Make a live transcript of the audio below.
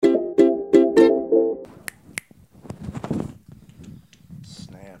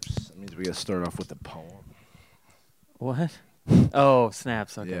We got to start off with a poem. What? Oh,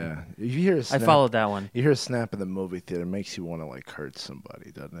 snaps. Okay. Yeah. If you hear a snap, I followed that one. You hear a snap in the movie theater, it makes you want to like hurt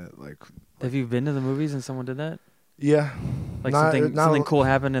somebody, doesn't it? Have you been to the movies and someone did that? Yeah. Like something cool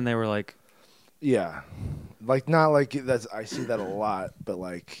happened and they were like, yeah. Like not like that's I see that a lot, but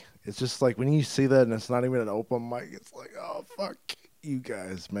like it's just like when you see that and it's not even an open mic, it's like, oh fuck you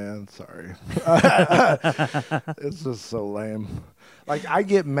guys, man. Sorry. It's just so lame. Like I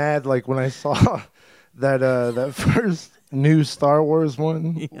get mad like when I saw that first new Star Wars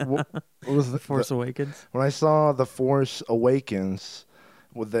one. Yeah. What was the Force Awakens? When I saw The Force Awakens,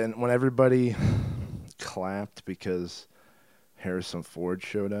 when everybody clapped because Harrison Ford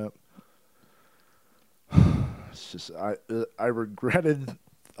showed up, it's just I regretted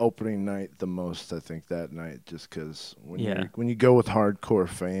opening night the most. I think that night, just because when you go with hardcore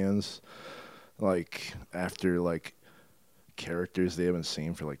fans, like after like characters they haven't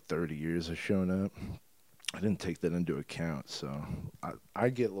seen for like 30 years have shown up. I didn't take that into account, so I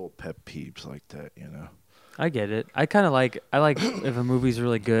get little pet peeves like that, you know. I get it. I like if a movie's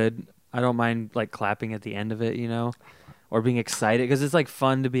really good, I don't mind like clapping at the end of it, you know, or being excited because it's like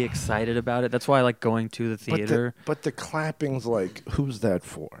fun to be excited about it. That's why I like going to the theater. But the clapping's like, who's that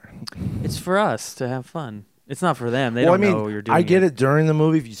for? It's for us to have fun. It's not for them. They don't know you're doing it. I get it during the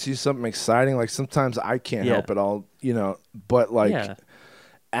movie if you see something exciting. Like sometimes I can't help it all, you know. But like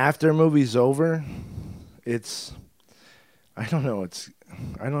after a movie's over, I don't know.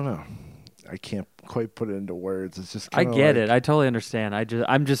 I can't quite put it into words. It's just I get it. I totally understand.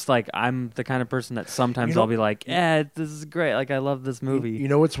 I'm just like I'm the kind of person that sometimes I'll be like, yeah, this is great. Like I love this movie. You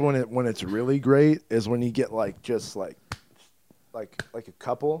know what's when it's really great is when you get like just like a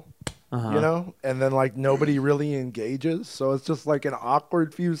couple. You know, and then like nobody really engages, so it's just like an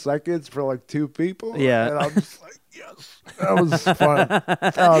awkward few seconds for like two people. Yeah, and I'm just like, yes, that was fun.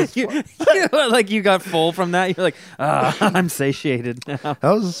 That was fun. Like you got full from that. You're like, I'm satiated now.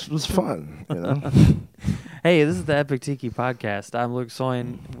 That was fun. You know. Hey, this is the Epic Tiki Podcast. I'm Luke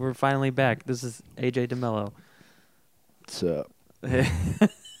Soin. We're finally back. This is AJ DeMello. What's up? Hey,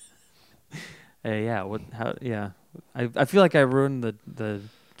 yeah. Yeah. I feel like I ruined the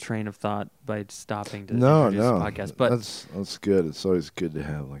train of thought by stopping to introduce the podcast, but that's good. It's always good to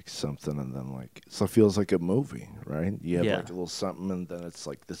have like something, and then like so it feels like a movie, right? You have like a little something, and then it's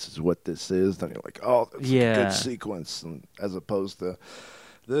like this is what this is. Then you're like, oh, that's a good sequence, and as opposed to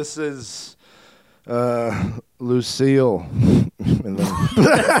this is Lucille. And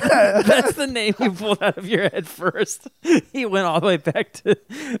then that's the name you pulled out of your head first. He went all the way back to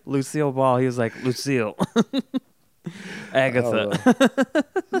Lucille Ball. He was like Lucille. Agatha.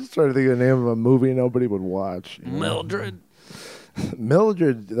 Just trying to think of the name of a movie nobody would watch. Mildred.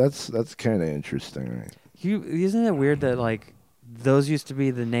 Mildred. That's kind of interesting, right? Isn't it weird that like those used to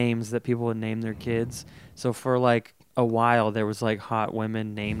be the names that people would name their kids? So for like a while there was like hot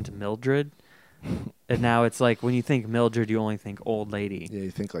women named Mildred, and now it's like when you think Mildred, you only think old lady. Yeah,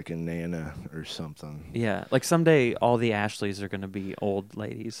 you think like a Nana or something. Yeah, like someday all the Ashleys are going to be old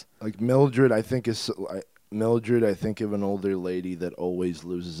ladies. Like Mildred, I think I think of an older lady that always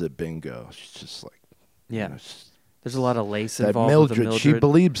loses at bingo. She's just like, yeah. You know, there's a lot of lace involved. Mildred, with she still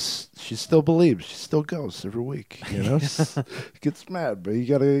believes. She still goes every week. You know, gets mad, but you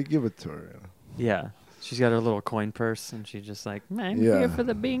gotta give it to her. You know? Yeah, she's got her little coin purse, and she's just like, I'm here for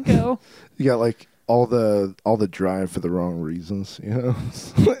the bingo. You got like all the drive for the wrong reasons. You know.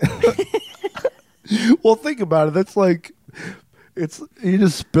 Well, think about it. That's like. You're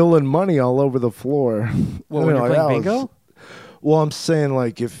just spilling money all over the floor. Well, when you're playing bingo? Well, I'm saying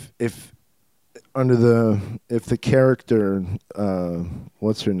like if the character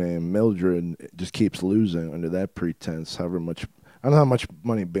what's her name, Mildred, just keeps losing under that pretense, I don't know how much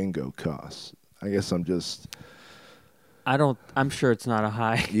money bingo costs. I guess I'm sure it's not a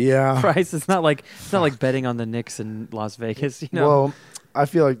high yeah price. It's not like betting on the Knicks in Las Vegas, you know. Well, I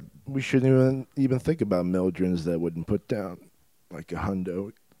feel like we shouldn't even think about Mildreds that wouldn't put down like a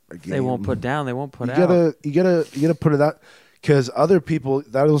hundo a game. They won't put down. They won't put out. You gotta put it out because other people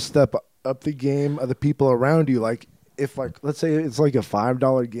that'll step up the game. Other people around you, like if like let's say it's like a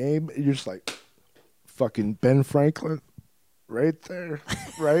 $5 game, you're just like fucking Ben Franklin, right there,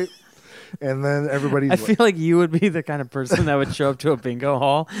 right? And then everybody's I feel like you would be the kind of person that would show up to a bingo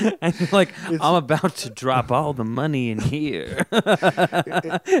hall and you're like, I'm about to drop all the money in here.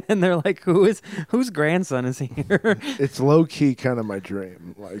 And they're like, whose grandson is here? It's low-key kind of my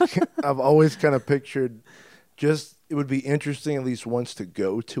dream. Like I've always kind of pictured it would be interesting at least once to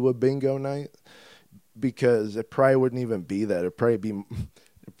go to a bingo night because it probably wouldn't even be that. It'd probably be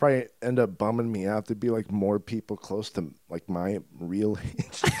It probably end up bumming me out. There'd be like more people close to like my real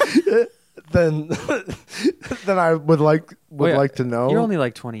age than than I would like to know. You're only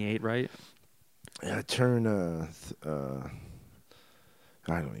like 28, right? Yeah, I turn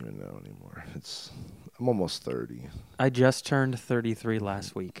I don't even know anymore. I'm almost 30. I just turned 33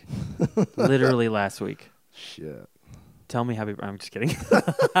 last week. Literally last week. Shit. Tell me happy. I'm just kidding.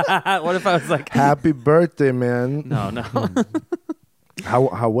 What if I was like, happy birthday, man? No.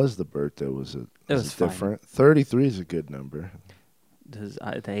 How was the birthday? Was it different? 33 is a good number.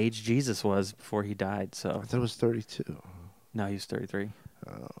 The age Jesus was before he died. So I thought it was 32. No, he was 33.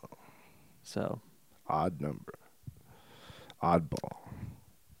 Oh. So odd number. Oddball.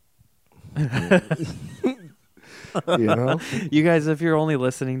 You know? You guys, if you're only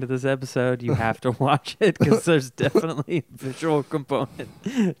listening to this episode, you have to watch it because there's definitely a visual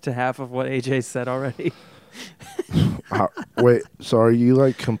component to half of what AJ said already. Wait, so are you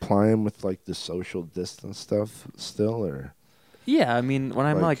like complying with like the social distance stuff still, or? Yeah, I mean, when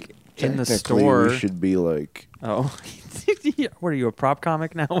I'm like in the technically store, we should be like. Oh, what are you, a prop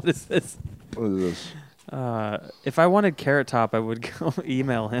comic now? What is this? What is this? If I wanted Carrot Top, I would go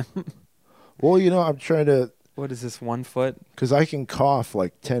email him. Well, you know, I'm trying to. What is this, 1 foot? Because I can cough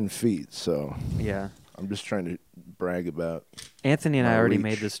like 10 feet, so. Yeah. I'm just trying to brag about. Anthony and I already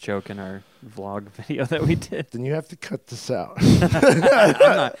made this joke in our vlog video that we did. Then you have to cut this out.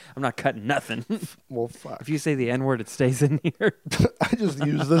 I'm not cutting nothing. Well, fuck. If you say the N-word, it stays in here. I just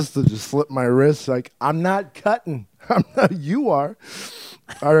use this to just slip my wrist. Like, I'm not cutting. You are.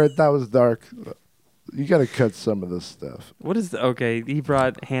 All right, that was dark. You got to cut some of this stuff. What is okay, he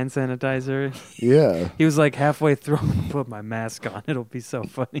brought hand sanitizer. Yeah. He was like halfway through, I'm going to put my mask on. It'll be so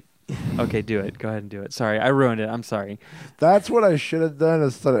funny. Okay, do it. Go ahead and do it. Sorry, I ruined it. I'm sorry. That's what I should have done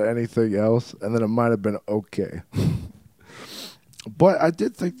instead of anything else, and then it might have been okay. But I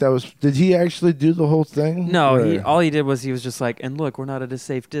did think that was... Did he actually do the whole thing? No, all he did was he was just like, and look, we're not at a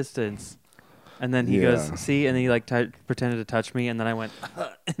safe distance. And then he goes, see? And then he like pretended to touch me, and then I went...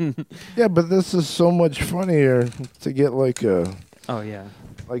 Yeah, but this is so much funnier to get like a... Oh, yeah.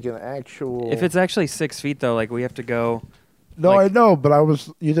 Like an actual... If it's actually 6 feet, though, like we have to go... No, I know, but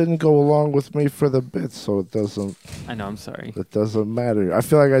you didn't go along with me for the bit, so it doesn't... I know, I'm sorry. It doesn't matter. I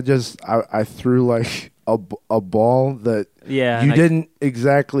feel like I threw like a ball that you didn't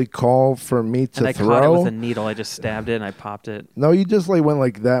exactly call for me to throw. And I caught it with a needle. I just stabbed it and I popped it. No, you just like went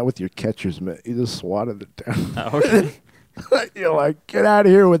like that with your catcher's mitt. You just swatted it down. Oh, okay. You're like, get out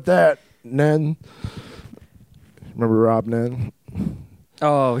of here with that, Nen. Remember Rob Nen?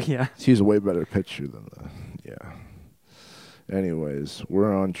 Oh, yeah. He's a way better pitcher than yeah. Anyways,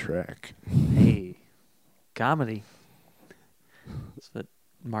 we're on track. Hey, comedy. That's what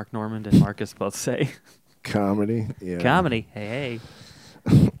Mark Normand and Marcus both say. Comedy, yeah. Comedy. Hey.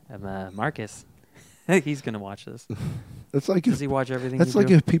 I'm Marcus. He's gonna watch this. It's like does he watch everything? That's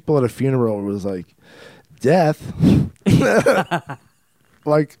like if people at a funeral was like, death.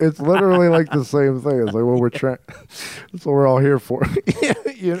 Like it's literally like the same thing. It's like, well, we're trying. That's what we're all here for.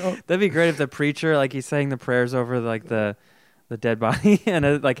 You know. That'd be great if the preacher, like, he's saying the prayers over like the dead body,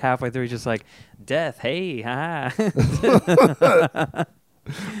 and like halfway through he's just like, death, hey, ha.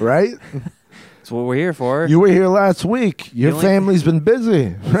 Right? That's what we're here for. You were here last week. Your family's been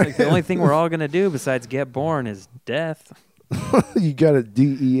busy. Right? Like the only thing we're all going to do besides get born is death. You got a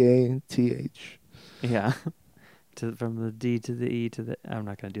DEATH. Yeah. From the D to the E to the... I'm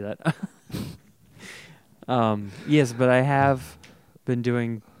not going to do that. Yes, but I have been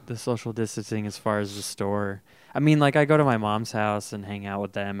doing the social distancing as far as the store. I mean, like, I go to my mom's house and hang out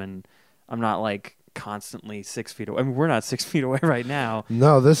with them, and I'm not, like, constantly 6 feet away. I mean, we're not 6 feet away right now.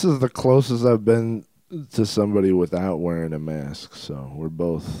 No, this is the closest I've been to somebody without wearing a mask, so we're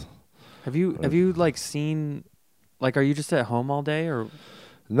both... Have you like, seen... Like, are you just at home all day, or...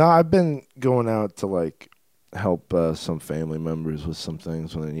 No, I've been going out to, like, help some family members with some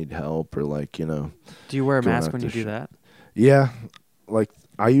things when they need help, or, like, you know... Do you wear a mask when you do that? Yeah. Like,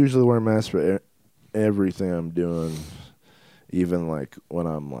 I usually wear a mask for everything I'm doing, even, like, when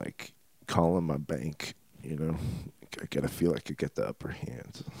I'm, like, calling my bank, you know? I gotta feel like I get the upper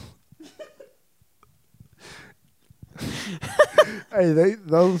hand. Hey,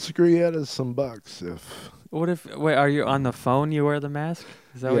 they'll screw you out of some bucks if... Wait, are you on the phone you wear the mask?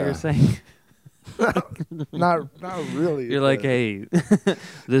 Is that what you're saying? not really. You're like, hey,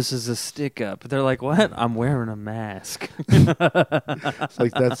 this is a stick up. They're like, what? I'm wearing a mask. It's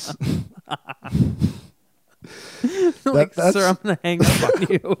like that's... Like, sir, I'm going to hang up on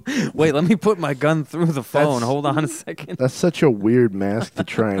you. Wait, let me put my gun through the phone. Hold on a second. That's such a weird mask to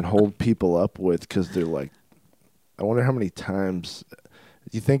try and hold people up with, because they're like, I wonder how many times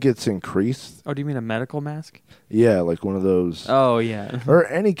You think it's increased? Oh, do you mean a medical mask? Yeah, like one of those. Oh, yeah. Or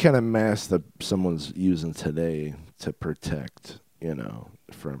any kind of mask that someone's using today to protect,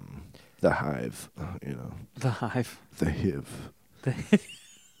 from the hive, The hive. the HIV.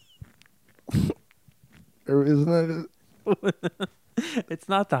 Or isn't that it? It's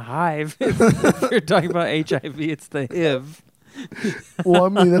not the hive. If you're talking about HIV, it's the HIV. Well, I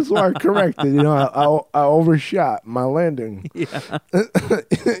mean, that's why I corrected. I overshot my landing. Yeah.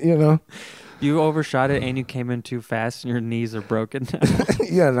 You overshot it and you came in too fast and your knees are broken now.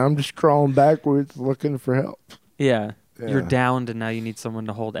 Yeah, and I'm just crawling backwards looking for help. Yeah. Yeah. You're downed and now you need someone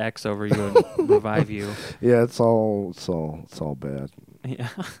to hold X over you and revive you. Yeah, it's all bad. Yeah.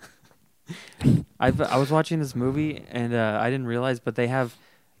 I was watching this movie and I didn't realize, but they have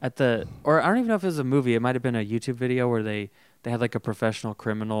or I don't even know if it was a movie. It might have been a YouTube video where they had like a professional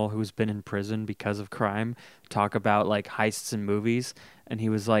criminal who's been in prison because of crime talk about like heists in movies. And he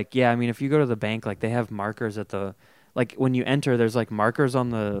was like, yeah, I mean, if you go to the bank, like they have markers at like when you enter, there's like markers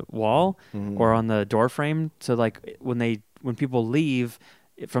on the wall or on the door frame. So like when people leave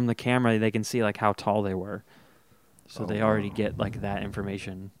from the camera, they can see like how tall they were. So they already get like that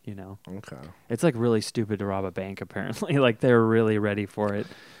information, Okay. It's like really stupid to rob a bank apparently. Like they're really ready for it.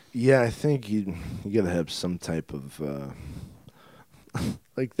 Yeah, I think you got to have some type of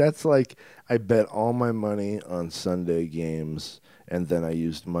like that's like I bet all my money on Sunday games and then I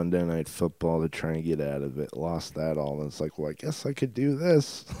used Monday Night Football to try and get out of it. Lost that all. And it's like, well, I guess I could do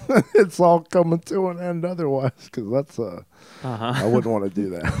this. It's all coming to an end otherwise because that's I wouldn't want to do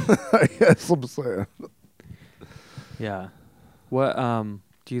that. I guess I'm saying. Yeah. What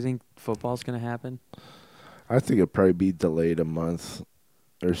do you think football's going to happen? I think it'd probably be delayed a month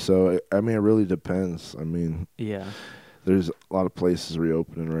or so. I mean, it really depends. I mean, yeah. There's a lot of places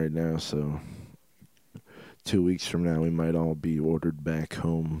reopening right now, so 2 weeks from now we might all be ordered back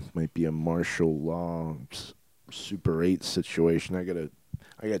home. Might be a martial law Super 8 situation. I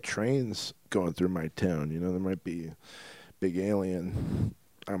got trains going through my town. There might be a big alien.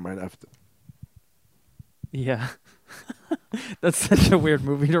 I might have to. Yeah. That's such a weird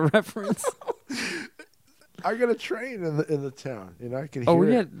movie to reference. I got a train in the town. I can hear Oh, we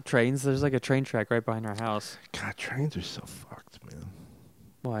it. get trains. There's like a train track right behind our house. God, trains are so fucked, man.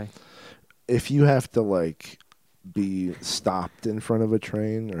 Why? If you have to like be stopped in front of a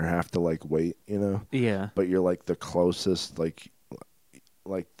train or have to like wait, Yeah. but you're like the closest, like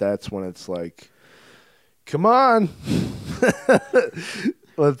that's when it's like, come on,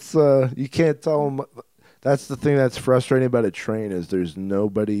 let's. You can't tell them. That's the thing that's frustrating about a train is there's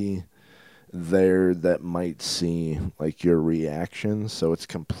nobody there that might see like your reaction, so it's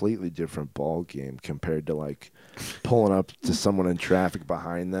completely different ball game compared to like pulling up to someone in traffic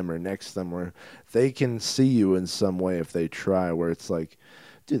behind them or next to them where they can see you in some way if they try, where it's like,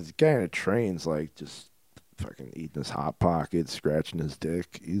 dude, the guy in a train's like just fucking eating his hot pocket, scratching his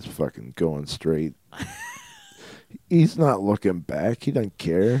dick, he's fucking going straight. He's not looking back, he doesn't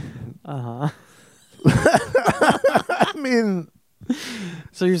care. I mean,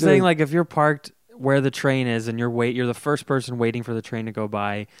 so you're saying like if you're parked where the train is and you're the first person waiting for the train to go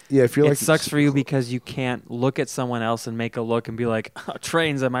by. Yeah, if you're it sucks for you because you can't look at someone else and make a look and be like, oh,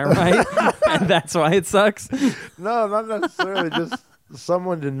 trains, am I right? And that's why it sucks. No, not necessarily. Just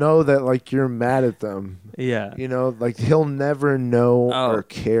someone to know that like you're mad at them. Yeah. Like he'll never know or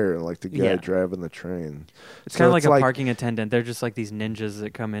care, like the guy driving the train. It's kind of like a parking attendant. They're just like these ninjas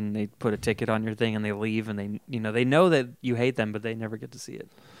that come in, they put a ticket on your thing and they leave and they know that you hate them, but they never get to see it.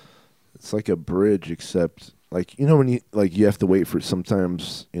 It's like a bridge, except like when you have to wait for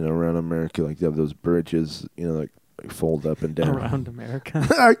sometimes around America, like they have those bridges like fold up and down around America.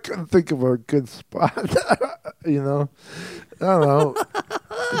 I couldn't think of a good spot. I don't know.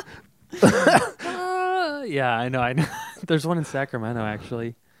 Yeah, I know. There's one in Sacramento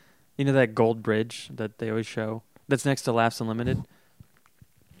actually. You know that gold bridge that they always show? That's next to Laughs Unlimited.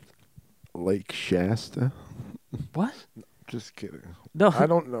 Lake Shasta. What? Just kidding. No, I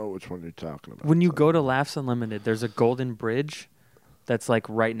don't know which one you're talking about. When you go to Laughs Unlimited, there's a golden bridge that's like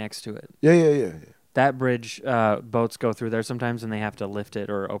right next to it. Yeah. That bridge, boats go through there sometimes, and they have to lift it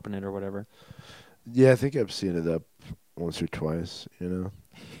or open it or whatever. Yeah, I think I've seen it up once or twice.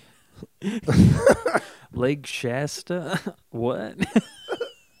 Lake Shasta? What?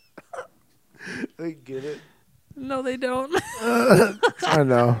 They get it. No, they don't. I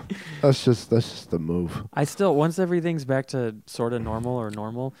know. That's just the move. I still, once everything's back to sort of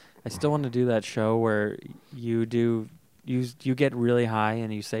normal, I still want to do that show where you get really high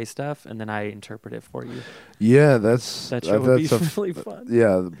and you say stuff, and then I interpret it for you. Yeah, that show would be really fun.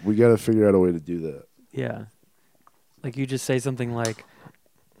 Yeah, we got to figure out a way to do that. Yeah. Like you just say something like,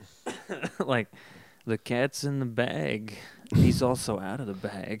 like the cat's in the bag. He's also out of the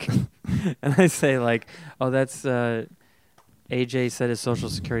bag. And I say like, oh, that's AJ said his social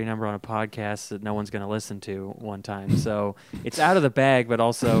security number on a podcast that no one's going to listen to one time. So it's out of the bag, but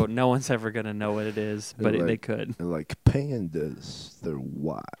also no one's ever going to know what it is, but they could. Like pandas, they're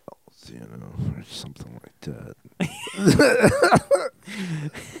wild, or something like that.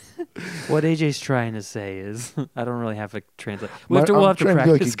 What AJ's trying to say is, I don't really have a translate. We'll have to practice. To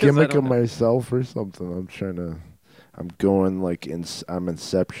be like a gimmick of myself or something. I'm going like I'm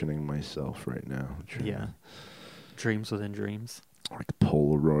inceptioning myself right now. Yeah. Dreams within dreams. Like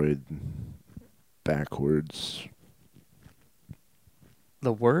Polaroid backwards.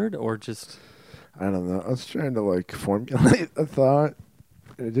 The word or just? I don't know. I was trying to like formulate a thought.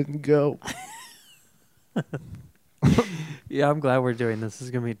 And it didn't go. Yeah, I'm glad we're doing this. This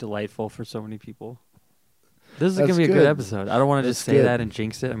is going to be delightful for so many people. This is going to be a good episode. I don't want to just say that and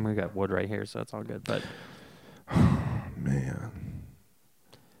jinx it. I mean, we got wood right here, so it's all good. But man.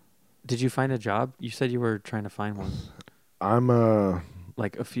 Did you find a job? You said you were trying to find one. I'm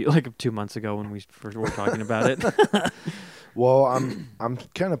like 2 months ago when we first were talking about it. Well, I'm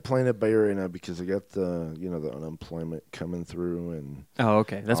kind of playing it by ear right now because I got the the unemployment coming through and. Oh,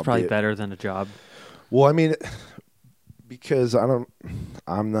 okay. That's probably better than a job. Well, I mean, because I'm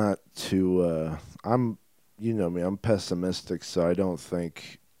not too. I'm me. I'm pessimistic, so I don't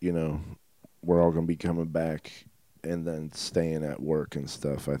think we're all gonna be coming back and then staying at work and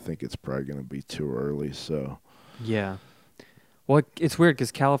stuff. I think it's probably gonna be too early. So. Yeah. Well, it's weird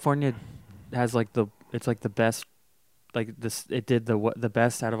because California has the best. Like this, it did the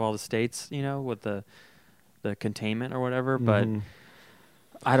best out of all the states, with the containment or whatever. But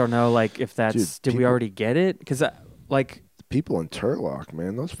I don't know, if that's did we already get it? Because people in Turlock,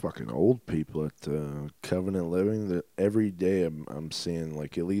 man, those fucking old people at Covenant Living. Every day I'm seeing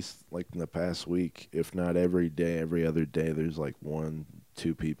at least in the past week, if not every day, every other day. There's 1,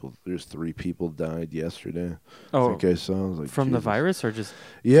 2 people. There's 3 people died yesterday. Oh, I think I saw. I was from Jesus. The virus or just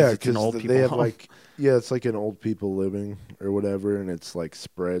because they have it's like an old people living or whatever, and it's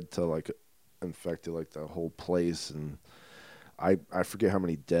spread to infected the whole place, and I forget how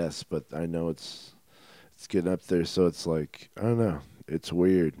many deaths, but I know it's getting up there. So it's I don't know, it's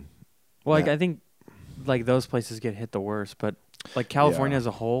weird. Well, I think those places get hit the worst, but California as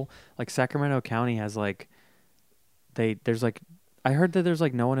a whole, Sacramento County has there's I heard that there's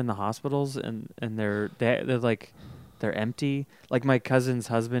no one in the hospitals and they're empty. My cousin's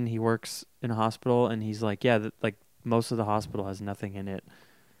husband, he works in a hospital and he's most of the hospital has nothing in it.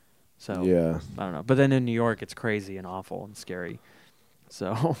 So yeah, I don't know. But then in New York, it's crazy and awful and scary.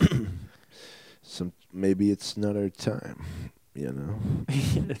 So maybe it's not our time,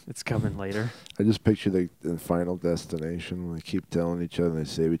 It's coming later. I just picture the Final Destination when they keep telling each other and they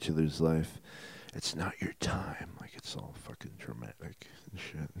save each other's life. It's not your time. It's all fucking dramatic and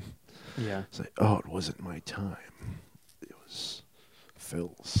shit. Yeah. It's oh, it wasn't my time. It was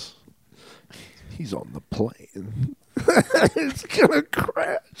Phil's. He's on the plane. It's gonna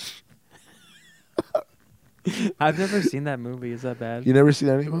crash. I've never seen that movie. Is that bad? You never seen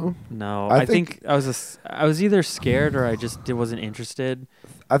any of them? No. I think I was either scared or I just wasn't interested.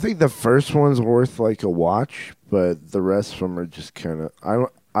 I think the first one's worth a watch, but the rest of them are just kind of.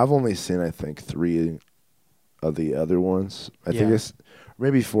 I've only seen I think 3 of the other ones. I think it's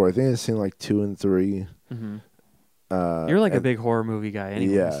maybe 4. I think I've seen 2 and 3. Mm-hmm. You're a big horror movie guy,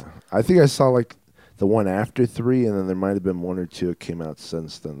 anyways. Yeah, I think I saw the one after 3, and then there might have been 1 or 2 that came out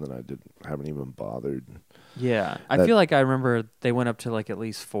since then that I haven't even bothered. Yeah, I feel I remember they went up to at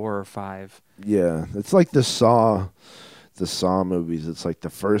least 4 or 5. Yeah, it's the Saw movies. It's the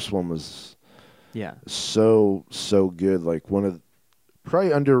first one was so good. One of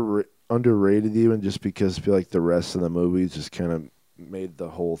probably underrated even just because I feel the rest of the movies just kind of made the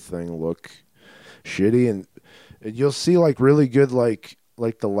whole thing look shitty, and you'll see really good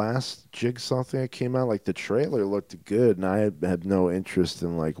the last Jigsaw thing that came out, the trailer looked good, and I had no interest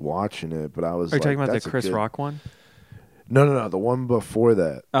in watching it, but I was. Are you talking about the Chris Rock one? No, the one before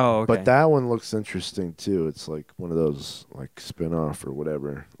that. Oh, okay. But that one looks interesting too. It's one of those spin-off or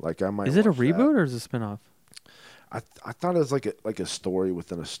whatever. I might. Is it a reboot or is it a spin-off? I thought it was like a story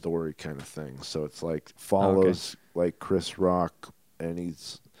within a story kind of thing. So it's follows Chris Rock, and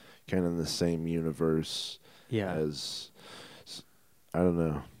he's kind of in the same universe. Yeah. As I don't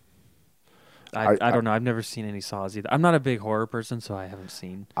know. I don't know. I've never seen any Saws either. I'm not a big horror person, so I haven't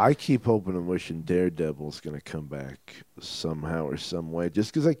seen. I keep hoping and wishing Daredevil's going to come back somehow or some way,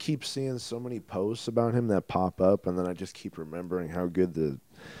 just because I keep seeing so many posts about him that pop up, and then I just keep remembering how good the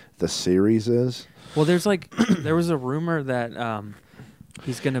series is. Well, there's there was a rumor that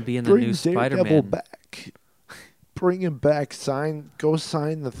He's gonna be in the new Spider-Man. Daredevil back. Bring him back. Go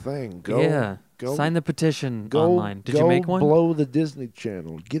sign the thing. Go sign the petition online. Did you make one? Blow the Disney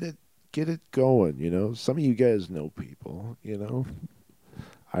Channel. Get it going. You know, some of you guys know people. You know,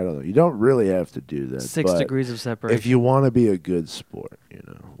 I don't know. You don't really have to do that. 6 degrees of separation. If you want to be a good sport, you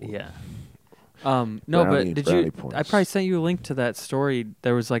know. Yeah. No, but did you? Points. I probably sent you a link to that story.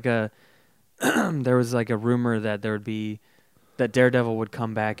 There was like a rumor that there would be that Daredevil would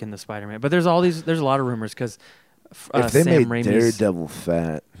come back in the Spider-Man. But there's a lot of rumors because if they Sam made Raimi's, Daredevil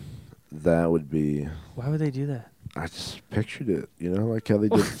fat, that would be. Why would they do that? I just pictured it, you know, like how they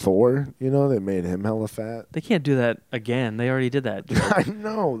did Thor. You know, they made him hella fat. They can't do that again. They already did that. I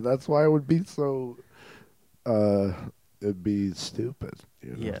know. That's why it would be so. It'd be stupid.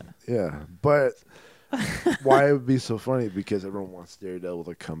 You know? Yeah. But why it would be so funny? Because everyone wants Daredevil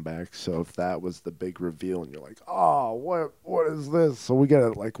to come back. So if that was the big reveal, and you're like, oh, what is this? So we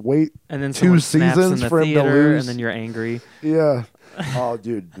gotta like wait and then 2 seasons for him to lose, and then you're angry. Yeah. Oh,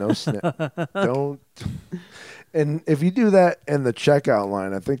 dude, no snap. Don't. And if you do that in the checkout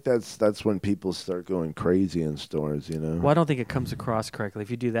line, I think that's when people start going crazy in stores, you know? Well, I don't think it comes across correctly.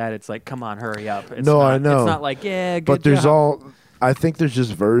 If you do that, it's like, come on, hurry up. I know. It's not like, yeah, good But there's job. I think there's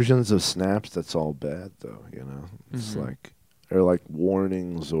just versions of snaps that's all bad, though, you know? It's or like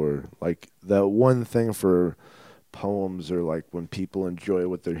warnings or like that one thing for poems or like when people enjoy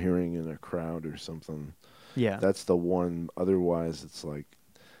what they're hearing in a crowd or something. Yeah. That's the one. Otherwise, it's like,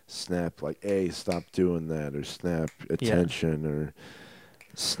 snap, like, hey, stop doing that, or snap attention, or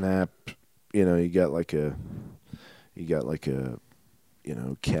snap, you know, you got like a you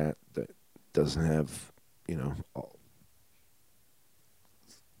know, cat that doesn't have, you know,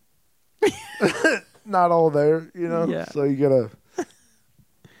 not all there, you know? Yeah. So you gotta,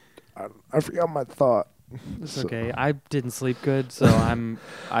 I forgot my thought. It's okay. I didn't sleep good, so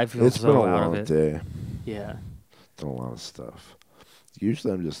I feel it's so been a out long of it. day. Yeah. Done a lot of stuff.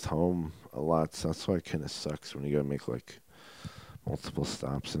 Usually I'm just home a lot, so that's why it kind of sucks when you gotta make like multiple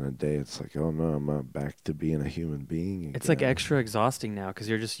stops in a day. It's like, oh no, I'm not back to being a human being again. It's like extra exhausting now because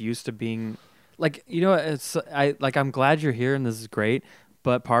you're just used to being, like, you know, I'm glad you're here and this is great,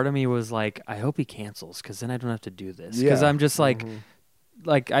 but part of me was like, I hope he cancels because then I don't have to do this. Because I'm just like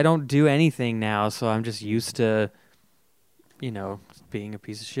I don't do anything now, so I'm just used to, you know, being a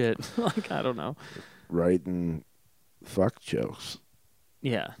piece of shit. Like, I don't know. Writing fuck jokes.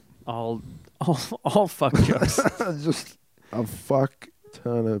 Yeah, all fuck jokes. Just a fuck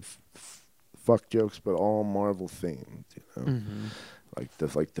ton of fuck jokes, but all Marvel themed. You know, like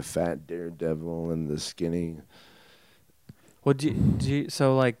the fat Daredevil and the skinny. Well, do you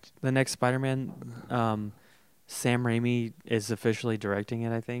so like the next Spider-Man, Sam Raimi is officially directing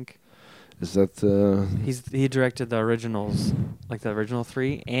it, I think. Is that he directed the originals, like the original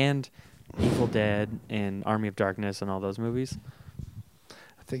 3, and Evil Dead and Army of Darkness and all those movies.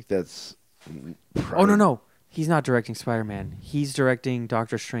 I think that's. Oh no, he's not directing Spider-Man. He's directing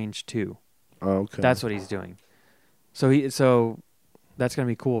Doctor Strange 2. Oh, okay. That's what he's doing. So that's gonna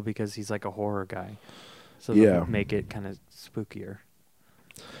be cool because he's like a horror guy. So they'll make it kind of spookier.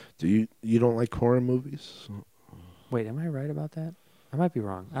 Do you don't like horror movies? Wait, am I right about that? I might be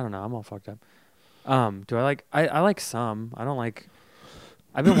wrong. I don't know. I'm all fucked up. Do I like? I like some. I don't like.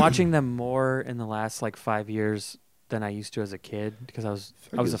 I've been watching them more in the last like 5 years than I used to as a kid because I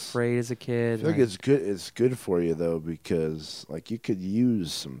was afraid as a kid. I feel like it's good. It's good for you though because like you could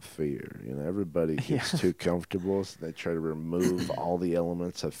use some fear. You know, everybody gets too comfortable, so they try to remove all the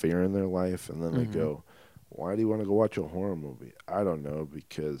elements of fear in their life, and then they go, "Why do you want to go watch a horror movie?" I don't know,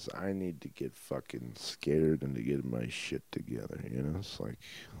 because I need to get fucking scared and to get my shit together. You know, it's like.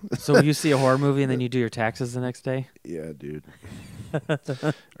 So you see a horror movie and then you do your taxes the next day? Yeah, dude.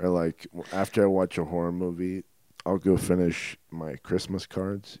 Or like after I watch a horror movie, I'll go finish my Christmas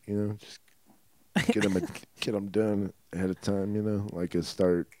cards. You know, just get them done ahead of time. You know, like it's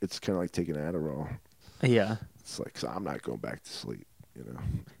kind of like taking Adderall. Yeah. It's like, so I'm not going back to sleep. You know,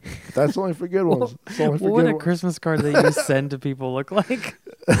 that's only for good ones. What would a Christmas card that you send to people look like?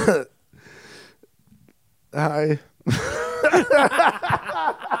 Hi.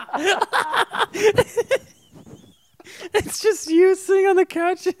 It's just you sitting on the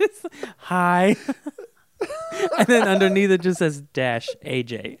couch. It's, hi. And then underneath it just says dash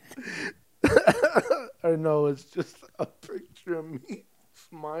AJ. I know, it's just a picture of me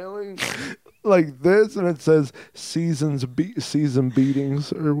smiling like this, and it says season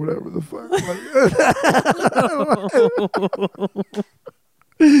beatings or whatever the fuck.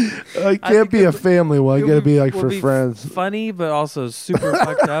 I can't be a family one. I gotta be like for friends. Funny, but also super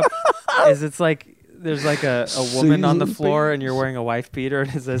fucked up. Is it's like there's like a woman on the floor Seasons and you're wearing a wife beater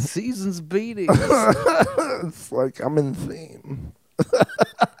and it says "Seasons Beating." It's like I'm in theme.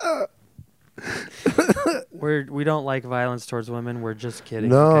 We don't like violence towards women. We're just kidding.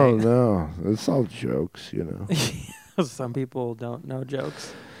 No, okay? no, it's all jokes, you know. Some people don't know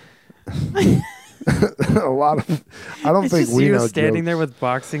jokes. A lot of, I don't It's think just we you know standing jokes. there with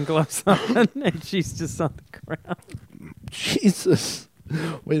boxing gloves on, and she's just on the ground. Jesus,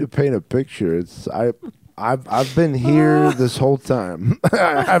 way to paint a picture. I've been here this whole time.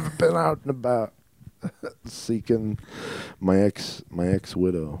 I haven't been out and about seeking my ex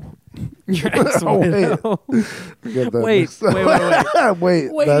widow. Your ex-widow. Wait.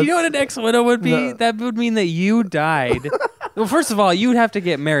 Wait, you know what an ex-widow would be? No. That would mean that you died. Well, first of all, you would have to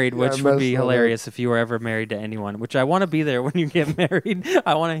get married, Yeah, which I would be messed that up. hilarious if you were ever married to anyone, which I want to be there when you get married.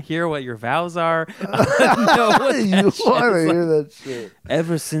 I want to hear what your vows are. I wanna know what that You shit want is to hear like. that shit?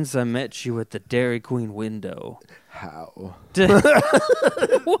 Ever since I met you at the Dairy Queen window. How?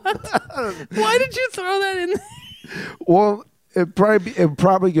 What? Why did you throw that in there? Well, it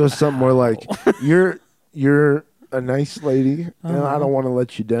probably goes somewhere like you're a nice lady, and I don't want to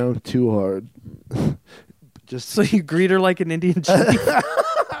let you down too hard. Just So you greet her like an Indian chief?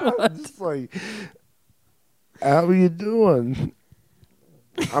 just like, how are you doing?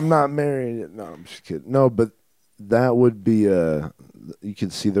 I'm not married. No, I'm just kidding. No, but that would be you can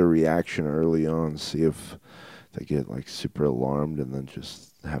see their reaction early on, see if they get like super alarmed, and then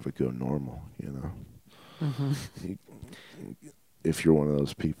just have it go normal. You know, if you're one of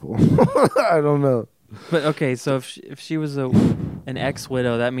those people, I don't know. But okay, so if she was an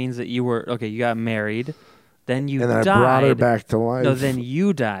ex-widow, that means that you got married, then you And I died. brought her back to life. No, then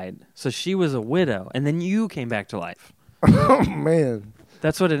you died. So she was a widow, and then you came back to life. Oh man,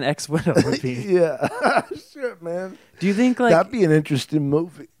 That's what an ex-widow would be. yeah, shit, man. Do you think like That'd be an interesting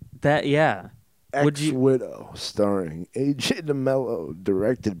movie. that? Yeah. Would you? Ex-Widow, starring A.J. DeMello,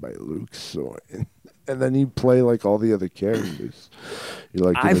 directed by Luke Soin. And then you play like all the other characters.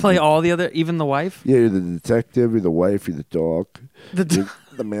 You're like I play all the other, even the wife. Yeah, you're the detective, you're the wife, you're the dog, you're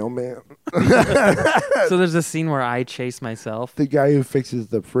the mailman, So there's a scene where I chase myself. the guy who fixes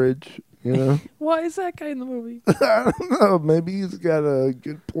the fridge. You know, Why is that guy in the movie? I don't know. Maybe he's got a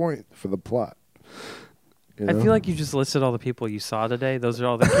good point for the plot. You I know? feel like you just listed all the people you saw today. Those are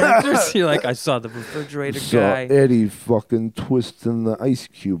all the characters. You're like, I saw the refrigerator Saw guy. Eddie fucking twisting the ice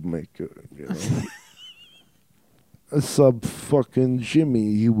cube maker. You know, I saw fucking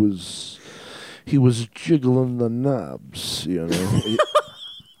Jimmy. He was jiggling the knobs. You know,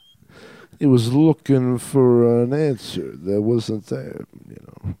 he was looking for an answer that wasn't there. You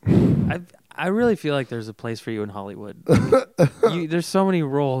know, I really feel like there's a place for you in Hollywood. There's so many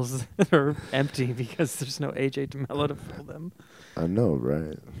roles that are empty because there's no AJ DeMello to fill them. I know,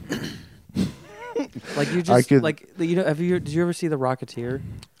 right? Like you just did you ever see The Rocketeer?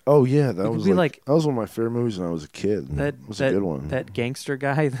 Oh yeah, that could was be that was one of my favorite movies when I was a kid. That was a good one. That gangster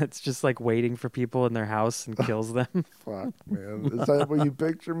guy that's just like waiting for people in their house and kills them. Fuck, man, is that what you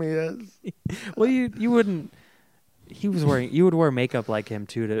picture me as? Well, you wouldn't. You would wear makeup like him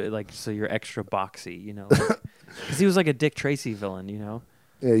too, to like so you're extra boxy, you know, because he was like a Dick Tracy villain, you know.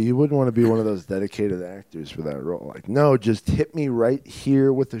 Yeah, you wouldn't want to be one of those dedicated actors for that role. Like, no, just hit me right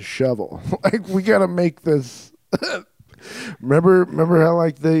here with a shovel. Like, we gotta make this. Remember how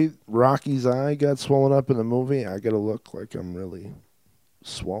like Rocky's eye got swollen up in the movie? I gotta look like I'm really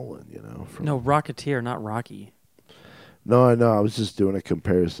swollen, you know. No, Rocketeer, not Rocky. No, I know. I was just doing a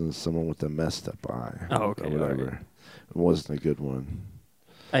comparison to someone with a messed up eye. Oh, okay, Or whatever. right. It wasn't a good one.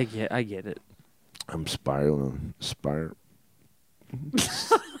 I get it. I'm spiraling.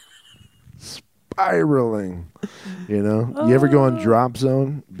 Spiraling. You know? You ever go on drop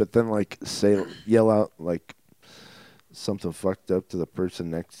zone, but then like yell out like something fucked up to the person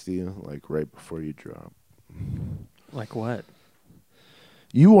next to you, like right before you drop? Like what?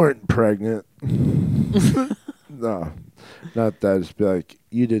 You weren't pregnant. No, not that. Just be like,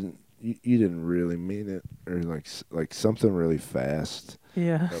 you didn't really mean it, or like something really fast.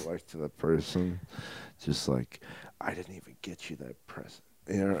 Yeah. Or like to the person, just like, I didn't even get you that present,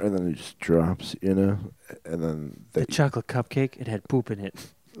 you know. And then it just drops, you know. And then The chocolate cupcake, it had poop in it.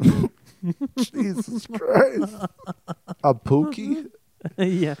 Jesus Christ, a pookie.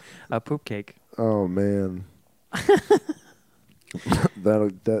 Yeah, a poop cake. Oh man,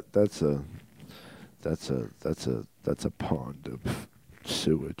 that's a pond of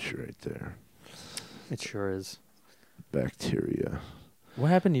sewage right there. It sure is. Bacteria. What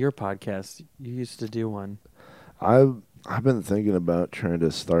happened to your podcast? You used to do one. I've been thinking about trying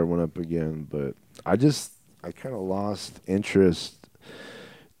to start one up again, but I kind of lost interest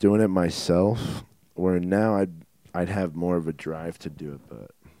doing it myself. Where now I'd have more of a drive to do it,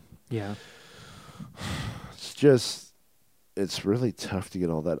 but Yeah. It's really tough to get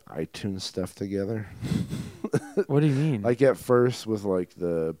all that iTunes stuff together. What do you mean? Like at first with like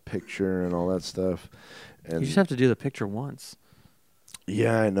the picture and all that stuff. And you just have to do the picture once.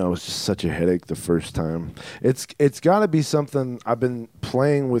 Yeah, I know. It's just such a headache the first time. It's got to be something I've been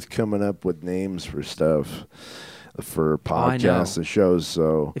playing with, coming up with names for stuff, for podcasts and shows.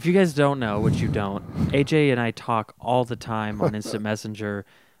 So if you guys don't know, which you don't, AJ and I talk all the time on Instant Messenger.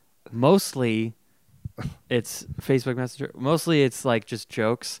 Mostly, it's Facebook Messenger. Mostly, it's like just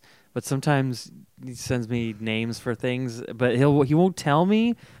jokes. But sometimes he sends me names for things. But he won't tell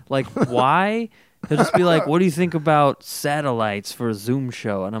me like why. He'll just be like, what do you think about satellites for a Zoom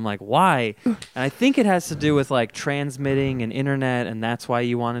show? And I'm like, why? And I think it has to do with like transmitting and internet, and that's why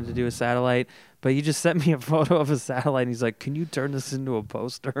you wanted to do a satellite. But you just sent me a photo of a satellite, and he's like, can you turn this into a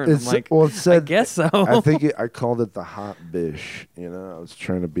poster? And I'm like, well, it said, I guess so. I called it the hot bish. You know, I was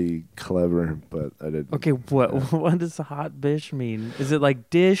trying to be clever, but I didn't. Okay, what does hot bish mean? Is it like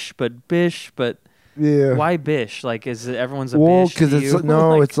dish, but bish, but... Yeah. Why bish? Like, is it everyone's a bish? Well, because it's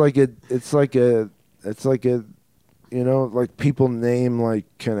no, like, it's like a, you know, like people name like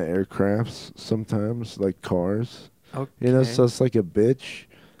kind of aircrafts sometimes, like cars. Okay. You know, so it's like a bitch.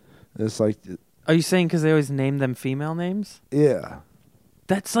 It's like. Are you saying because they always name them female names? Yeah.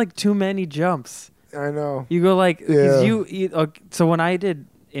 That's like too many jumps. I know. You go like, yeah. So when I did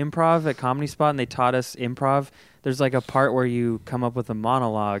improv at Comedy Spot and they taught us improv, there's like a part where you come up with a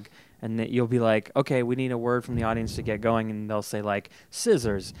monologue. And you'll be like, okay, we need a word from the audience to get going. And they'll say, like,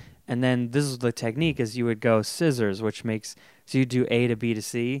 scissors. And then this is the technique is you would go scissors, which makes, so you do A to B to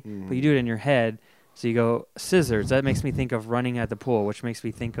C, but you do it in your head. So you go scissors. That makes me think of running at the pool, which makes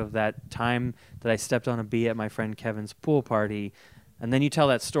me think of that time that I stepped on a bee at my friend Kevin's pool party. And then you tell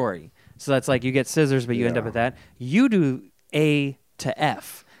that story. So that's like you get scissors, but you end up at that. You do A to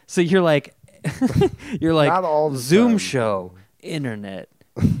F. So you're like, Zoom show, internet.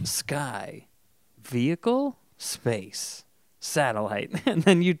 Sky, vehicle, space, satellite, and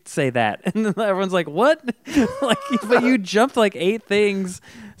then you say that, and then everyone's like, "What?" Like, but you jumped like 8 things.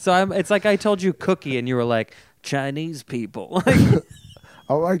 So it's like I told you cookie, and you were like Chinese people.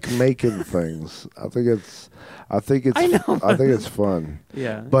 I like making things. I think it's fun.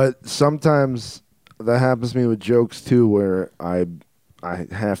 Yeah. But sometimes that happens to me with jokes too, where I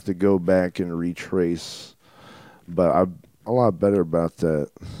have to go back and retrace. But I'm a lot better about that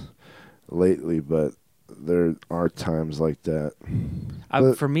lately, but there are times like that.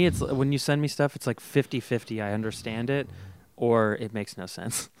 For me, it's when you send me stuff, it's like 50-50. I understand it, or it makes no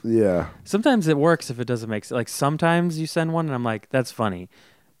sense. Yeah. Sometimes it works if it doesn't make sense. Like sometimes you send one, and I'm like, that's funny.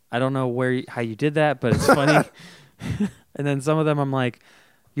 I don't know how you did that, but it's funny. And then some of them, I'm like,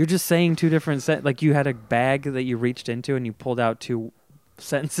 you're just saying 2 different like you had a bag that you reached into, and you pulled out 2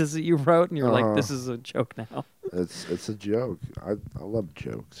 sentences that you wrote, and you're like, this is a joke now. It's a joke. I love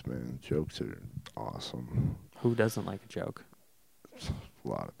jokes, man. Jokes are awesome. Who doesn't like a joke? A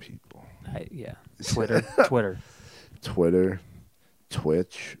lot of people. Yeah. Twitter.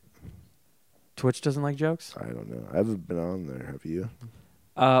 Twitch. Twitch doesn't like jokes? I don't know. I haven't been on there. Have you?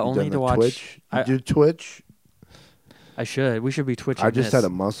 Only to watch. Twitch? You do Twitch? I should. We should be Twitching. I just had a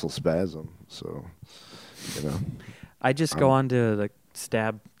muscle spasm, so, you know. I just go on to the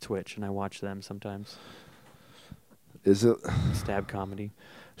Stab Twitch, and I watch them sometimes. Is it? Stab comedy.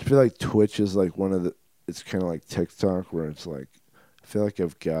 I feel like Twitch is like it's kind of like TikTok, where it's like, I feel like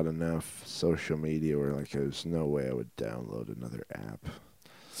I've got enough social media where like there's no way I would download another app.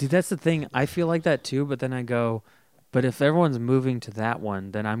 See, that's the thing. I feel like that too, but then I go, but if everyone's moving to that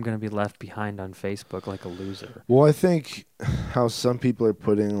one, then I'm going to be left behind on Facebook like a loser. Well, I think how some people are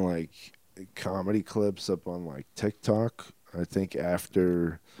putting like comedy clips up on like TikTok, I think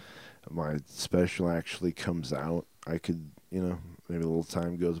after my special actually comes out, I could, you know, maybe a little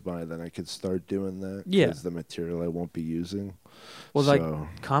time goes by, then I could start doing that. Yeah. Because the material I won't be using. Well, like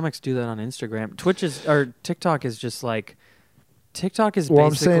comics do that on Instagram. TikTok is just like, TikTok is basically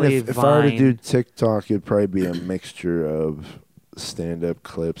I'm saying if I were to do Vine. TikTok, it'd probably be a mixture of stand-up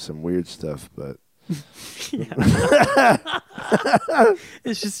clips and weird stuff, but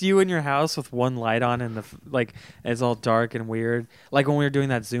It's just you in your house with one light on, and it's all dark and weird. Like when we were doing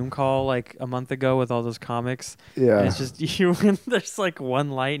that Zoom call like a month ago with all those comics. Yeah. And it's just you, and there's like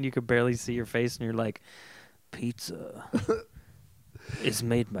one light, and you could barely see your face, and you're like, pizza is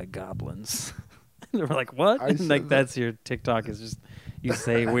made by goblins. And we're like, what? And like that's your TikTok is just you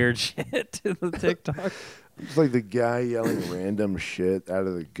say weird shit to the TikTok. It's like the guy yelling random shit out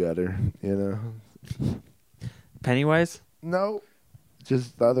of the gutter, you know? Pennywise? No,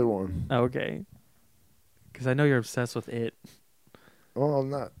 just the other one. Okay. Because I know you're obsessed with it. Well, I'm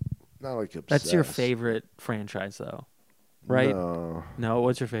not like obsessed. That's your favorite franchise, though, right? No. No,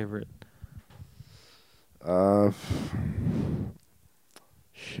 what's your favorite?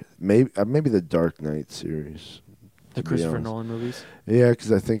 Shit. Maybe the Dark Knight series. The Christopher Nolan movies? Yeah,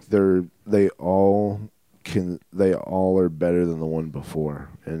 because I think they all are better than the one before,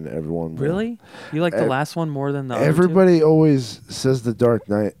 and everyone really. You like the last one more than the everybody other two? Always says the Dark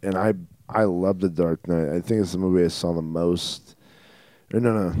Knight, and I love the Dark Knight. I think it's the movie I saw the most.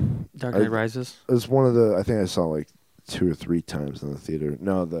 No. Dark Knight Rises. It's one of the. I think I saw like 2 or 3 times in the theater.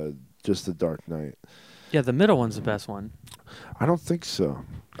 No, just the Dark Knight. Yeah, the middle one's the best one. I don't think so.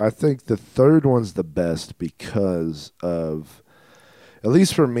 I think the third one's the best because of, at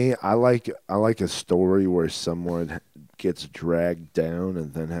least for me, I like a story where someone gets dragged down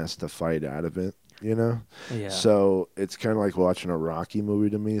and then has to fight out of it. You know? Yeah. So it's kind of like watching a Rocky movie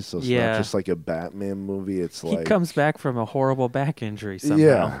to me. So it's not just like a Batman movie. It's he comes back from a horrible back injury somehow.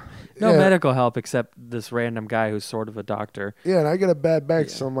 Yeah. No medical help except this random guy who's sort of a doctor. Yeah, and I got a bad back,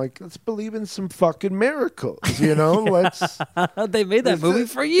 so I'm like, let's believe in some fucking miracles, you know? Let's. They made that movie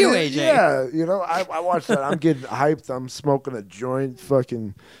for you, AJ. Yeah, you know, I watched that. I'm getting hyped. I'm smoking a joint,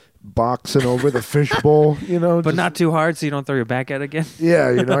 fucking boxing over the fishbowl, you know. But not too hard so you don't throw your back out again. Yeah,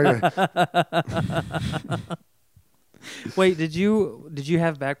 you know. Wait, did you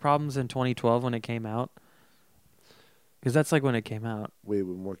have back problems in 2012 when it came out? Because that's like when it came out. Wait,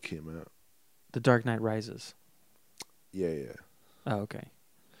 when what came out? The Dark Knight Rises. Yeah. Oh, okay.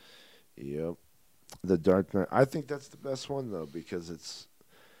 Yep. The Dark Knight. I think that's the best one, though, because it's...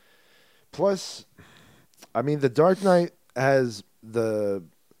 Plus, I mean, the Dark Knight has the...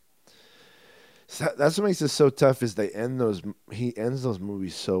 That's what makes it so tough is he ends those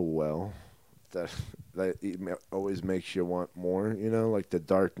movies so well that it always makes you want more, you know? Like the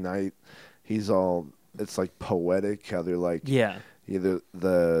Dark Knight, it's like poetic how they're like either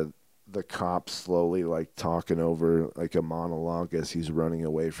the cops slowly like talking over like a monologue as he's running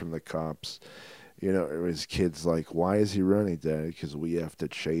away from the cops, you know, or his kid's like, why is he running, Dad? Because we have to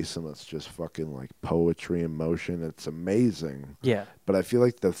chase him. It's just fucking like poetry in motion. It's amazing. Yeah. But I feel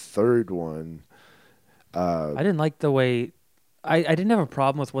like the third one, I didn't like the way I didn't have a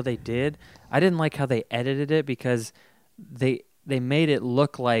problem with what they did. I didn't like how they edited it because they made it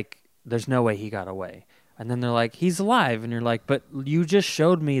look like there's no way he got away. And then they're like, he's alive. And you're like, but you just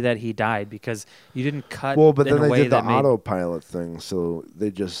showed me that he died because you didn't cut. Well, but then they did the autopilot thing. So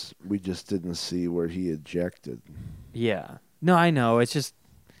we just didn't see where he ejected. Yeah. No, I know. It's just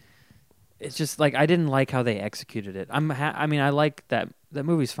like, I didn't like how they executed it. I mean, I like that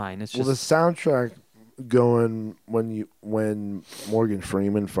movie's fine. It's just. Well, the soundtrack going when Morgan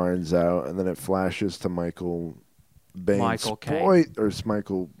Freeman finds out, and then it flashes to Michael Caine. Michael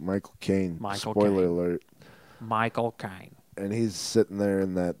Caine. Spoiler alert. Michael Caine. And he's sitting there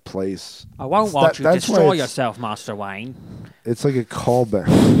in that place. I won't want you to destroy yourself, Master Wayne. It's like a callback.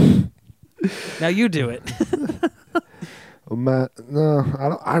 Now you do it. Matt,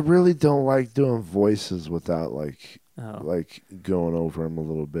 no, I really don't like doing voices without like going over them a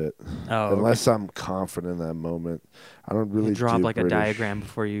little bit. Oh, unless I'm confident in that moment. I don't really drop like British. A diagram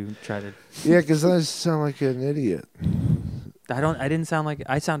before you try to. Yeah, because I sound like an idiot. I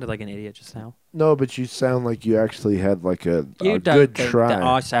sounded like an idiot just now. No, but you sound like you actually had like a good try. That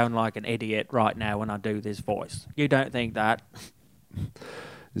I sound like an idiot right now when I do this voice. You don't think that?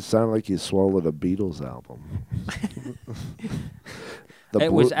 It sounded like you swallowed a Beatles album.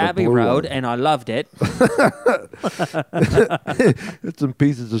 It was Abbey Road, and I loved it. It's some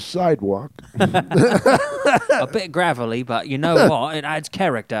pieces of sidewalk. A bit gravelly, but you know what? It adds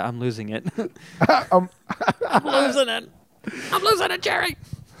character. I'm losing it. I'm losing it. I'm losing it, Jerry.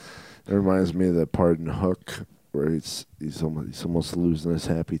 It reminds me of that part in Hook where he's almost losing his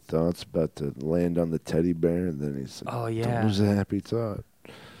happy thoughts, about to land on the teddy bear, and then he's like, "Oh yeah, don't lose a happy thought."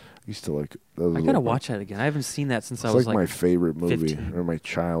 I used to like. I gotta watch that again. I haven't seen that since I was like my favorite movie, 15. or my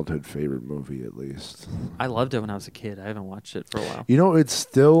childhood favorite movie, at least. I loved it when I was a kid. I haven't watched it for a while. You know, it's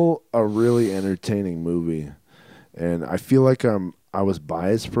still a really entertaining movie, and I feel like I was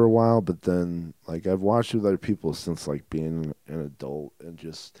biased for a while, but then like I've watched it with other people since like being an adult, and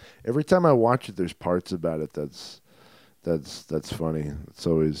just every time I watch it, there's parts about it that's funny. It's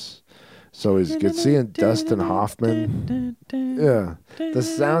always good seeing Dustin Hoffman. Yeah, the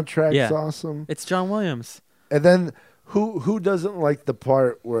soundtrack's awesome. It's John Williams. And then who doesn't like the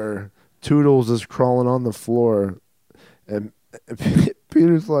part where Toodles is crawling on the floor, and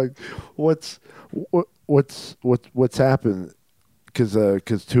Peter's like, "What's happened?"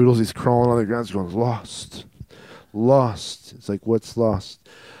 Because Toodles, he's crawling on the ground, he's going, lost. It's like, what's lost?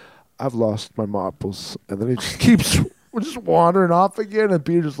 I've lost my marbles, and then he just keeps just wandering off again, and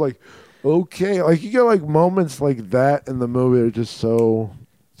Peter's like, okay, like you get like moments like that in the movie are just so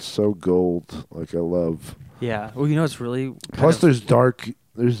gold. Like I love. Yeah. Well, it's really Plus, there's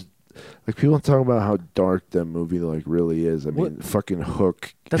like people talk about how dark that movie like really is. I mean, fucking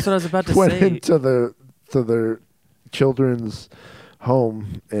Hook. That's what I was about to went say. Into their children's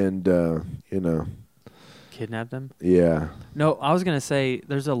home and kidnap them. Yeah. No, I was gonna say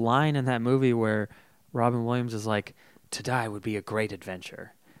there's a line in that movie where Robin Williams is like, "To die would be a great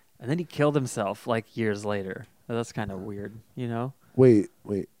adventure," and then he killed himself like years later. That's kind of weird, Wait.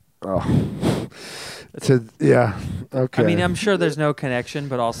 Oh. Yeah. Okay. I mean, I'm sure there's no connection,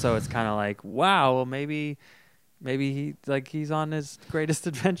 but also it's kind of like, wow, well, maybe he's on his greatest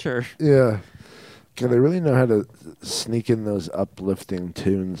adventure. Yeah. God, they really know how to sneak in those uplifting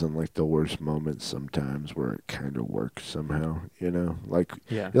tunes in like the worst moments sometimes where it kind of works somehow, Like,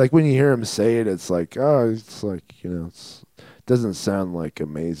 like when you hear him say it, it's like, it doesn't sound like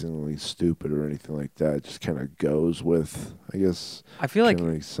amazingly stupid or anything like that. It just kind of goes with, I guess. I feel like it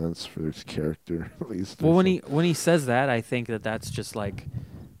makes sense for his character at least. Well, when he says that, I think that's just like,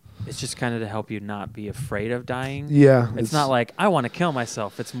 it's just kind of to help you not be afraid of dying. Yeah, it's not like I want to kill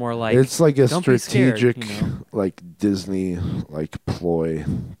myself. It's more like it's like a strategic, scared, like Disney like ploy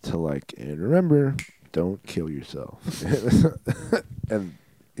to like, and remember, don't kill yourself. And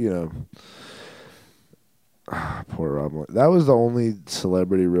poor Robin. That was the only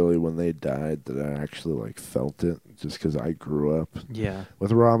celebrity really when they died that I actually like felt it, just because I grew up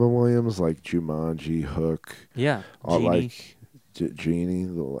with Robin Williams, like Jumanji, Hook, all Genie. like Genie,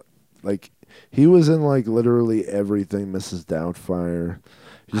 like he was in like literally everything. Mrs. Doubtfire.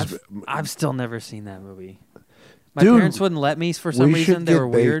 I've still never seen that movie. My parents wouldn't let me for some reason. They were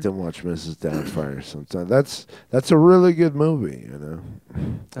weird. And watch Mrs. Doubtfire sometime. That's a really good movie.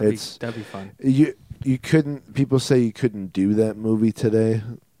 That'd be fun. You couldn't. People say you couldn't do that movie today.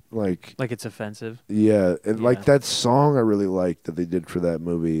 Like it's offensive. Yeah, and like that song I really liked that they did for that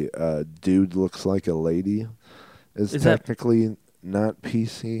movie. Dude Looks Like a Lady is technically not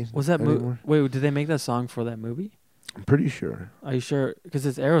PC. Was that movie? Wait, did they make that song for that movie? I'm pretty sure. Are you sure? Because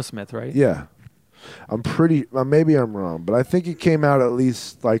it's Aerosmith, right? Yeah. I'm pretty. Maybe I'm wrong, but I think it came out at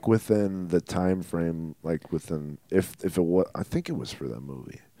least like within the time frame, like within if it was. I think it was for that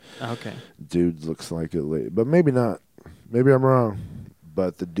movie. Okay. Dude Looks Like a Lady, but maybe not. Maybe I'm wrong.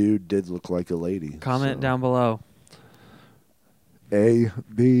 But the dude did look like a lady. Comment down below. A,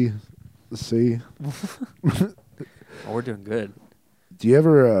 B, C. Oh, we're doing good. Do you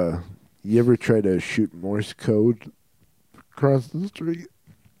ever try to shoot Morse code across the street?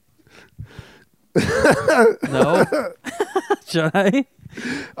 No. Should I?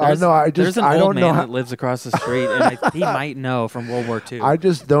 There's an I old don't man know that lives across the street, and he might know from World War II. I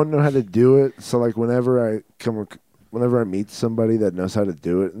just don't know how to do it. So like whenever I meet somebody that knows how to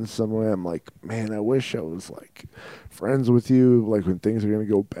do it in some way, I'm like, man, I wish I was like friends with you. Like when things are gonna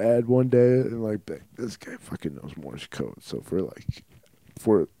go bad one day, and like this guy fucking knows Morse code. So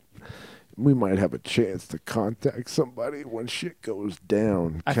we might have a chance to contact somebody when shit goes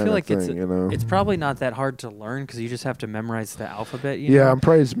down. I feel like it's probably not that hard to learn because you just have to memorize the alphabet. I'm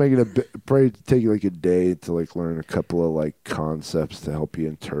probably just probably take like a day to like learn a couple of like concepts to help you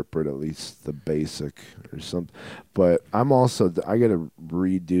interpret at least the basic or something. But I gotta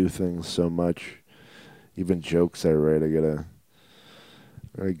redo things so much. Even jokes I write, I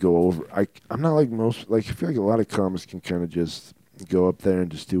go over. I'm not like most, like I feel like a lot of comics can kind of just go up there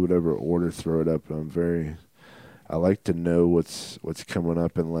and just do whatever order, throw it up. I like to know what's coming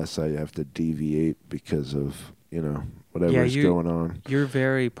up unless I have to deviate because of whatever's going on. You're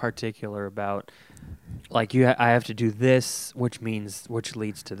very particular about like I have to do this, which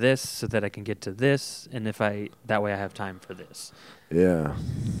leads to this, so that I can get to this, and that way I have time for this. Yeah,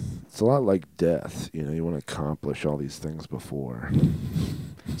 it's a lot like death. You want to accomplish all these things before.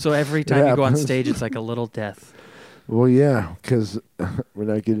 So every time you go on stage, it's like a little death. Well, yeah, because we're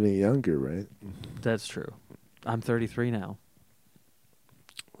not getting any younger, right? That's true. I'm 33 now.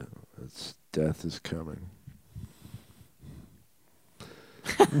 Death is coming.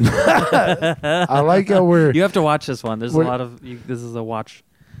 I like how You have to watch this one. There's a lot of. This is a watch.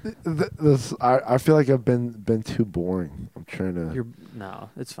 I feel like I've been too boring. I'm trying to. No,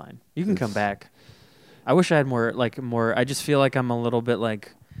 it's fine. You can come back. I wish I had more. I just feel like I'm a little bit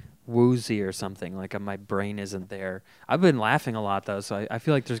like woozy or something, like my brain isn't there. I've been laughing a lot though, so I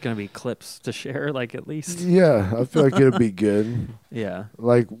feel like there's gonna be clips to share, like at least. Yeah, I feel like it'll be good. Yeah.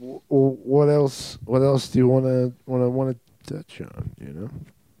 Like, what else do you want to touch on?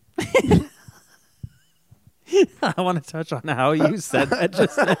 I want to touch on how you said that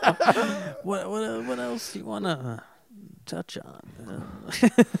just now. What else do you want to touch on?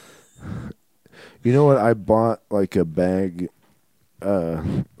 You know what? I bought like a bag.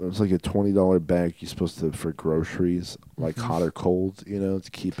 It was like a $20 bag you're supposed to for groceries, like hot or cold, to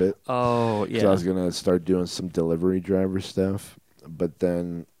keep it. Oh, yeah. So I was gonna start doing some delivery driver stuff, but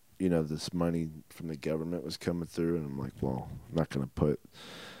then this money from the government was coming through, and I'm like, well, I'm not gonna put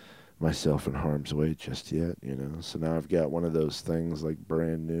myself in harm's way just yet, So now I've got one of those things like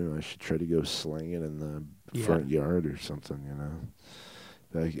brand new. I should try to go sling it in the front yard or something,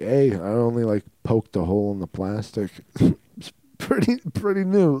 Like, hey, I only like poked a hole in the plastic. It's pretty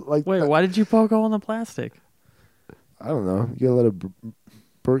new. Like, wait, why did you poke a hole in the plastic? I don't know. You gotta let it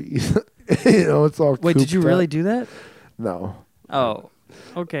breathe. It's all. Wait, did you really up. do that? No. Oh,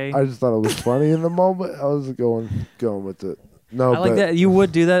 okay. I just thought it was funny in the moment. I was going with it. No, I like that. You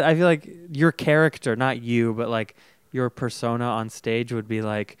would do that. I feel like your character, not you, but like your persona on stage would be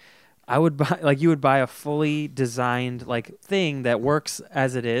like, I would buy, like you would buy a fully designed like thing that works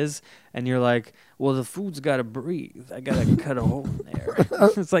as it is, and you're like, well, the food's got to breathe. I got to cut a hole in there.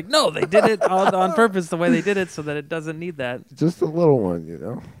 It's like, no, they did it on purpose the way they did it so that it doesn't need that. Just a little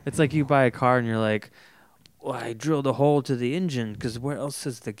one, It's like you buy a car and you're like, well, I drilled a hole to the engine because where else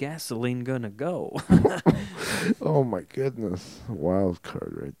is the gasoline going to go? Oh, my goodness. Wild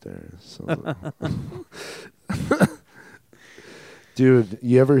card right there. So, dude,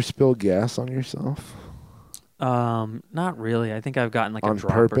 you ever spill gas on yourself? Not really. I think I've gotten like on a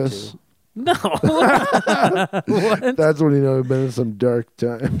drop purpose? or two. No. What? That's when you've been in some dark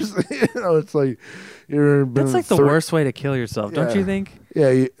times. It's like you're. That's like the worst way to kill yourself, don't you think?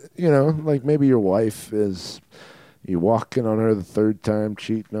 Yeah, like maybe your wife is. You walking on her the third time,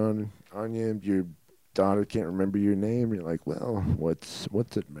 cheating on you. Your daughter can't remember your name. You're like, well, what's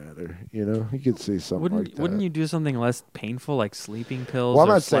it matter? You could say something like that. Wouldn't you do something less painful, like sleeping pills? Well,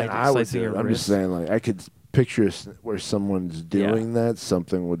 I'm or not saying I would do it. I'm just saying, like, I could picture where someone's doing that.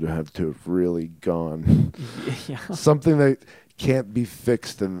 Something would have to have really gone. Yeah. Something that can't be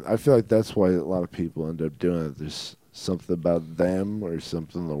fixed, and I feel like that's why a lot of people end up doing it. There's something about them or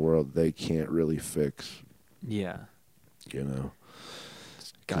something in the world they can't really fix. Yeah.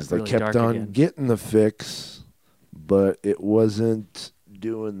 Because they kept on getting the fix, but it wasn't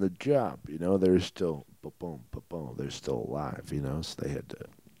doing the job. They're still boom, boom, they're still alive. So they had to.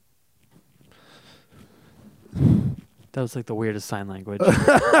 That was like the weirdest sign language.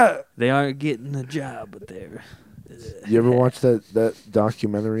 They aren't getting the job, but they're. You ever watch that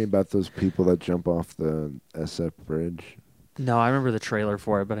documentary about those people that jump off the SF bridge? No, I remember the trailer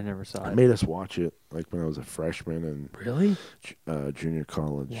for it, but I never saw it. I made us watch it like when I was a freshman in really junior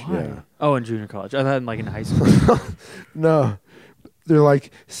college. Why? Yeah. Oh, in junior college. I thought like in high school. No, they're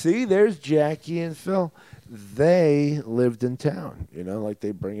like, see, there's Jackie and Phil. They lived in town. Like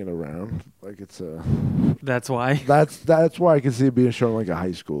they bring it around like it's a. That's why. That's why I can see it being shown like a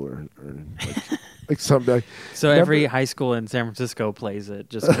high school or like something. So every high school in San Francisco plays it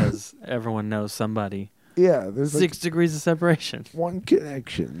just because everyone knows somebody. Yeah, there's 6 degrees of separation. One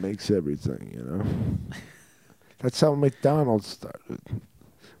connection makes everything, That's how McDonald's started. It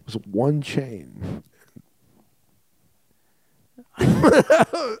was one chain.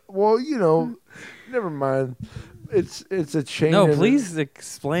 Well, never mind. It's a chain. No, please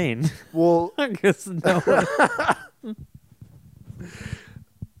explain. Well, I guess no.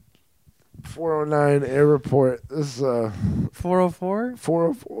 409 airport. This is 404?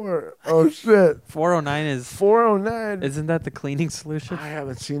 404. Oh shit. 409 is 409. Isn't that the cleaning solution? I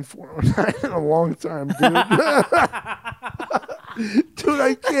haven't seen 409 in a long time, dude. Dude,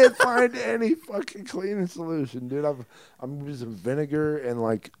 I can't find any fucking cleaning solution, dude. I'm using vinegar and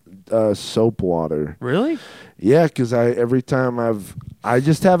like soap water. Really? Yeah, because I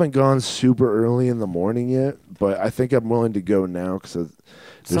just haven't gone super early in the morning yet, but I think I'm willing to go now because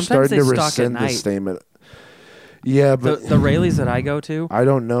they're starting to rescind the statement. Yeah, but the Rayleighs that I go to, I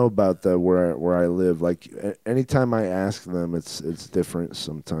don't know about that where I live. Like anytime I ask them, it's different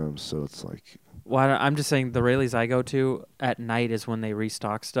sometimes. So it's like. Well, I'm just saying the Rayleighs I go to at night is when they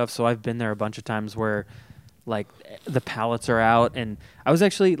restock stuff. So I've been there a bunch of times where, like, the pallets are out. And I was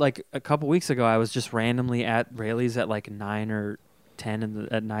actually, like, a couple weeks ago, I was just randomly at Rayleigh's at, like, 9 or 10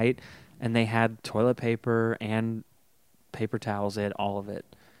 at night. And they had toilet paper and paper towels. They had all of it.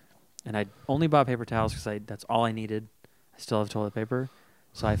 And I only bought paper towels because that's all I needed. I still have toilet paper.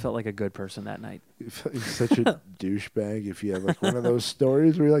 So I felt like a good person that night. You're such a douchebag if you have like one of those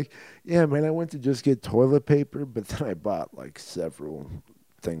stories where you're like, yeah, man, I went to just get toilet paper, but then I bought like several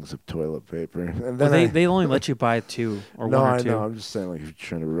things of toilet paper. And Well, then they only let you buy 2 or 1 or 2. No, I'm just saying, like, if you're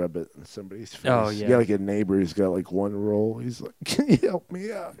trying to rub it in somebody's face. Oh, yeah. You got, like, a neighbor who's got, like, 1 roll. He's like, can you help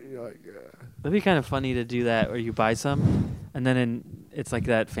me out? You're like, yeah. That'd be kind of funny to do that, where you buy some, and then it's like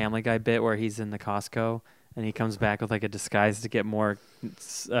that Family Guy bit where he's in the Costco, and he comes back with, like, a disguise to get more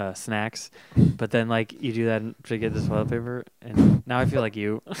snacks. But then, like, you do that to get the toilet paper, and now I feel like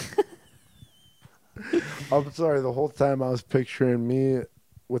you. I'm sorry. The whole time I was picturing me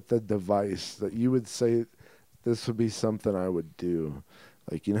with the device that you would say this would be something I would do.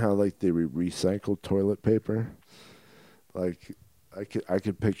 Like, you know how, like, they recycle toilet paper? Like, I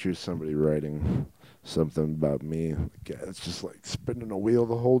could picture somebody writing something about me. Like, it's just, like, spinning a wheel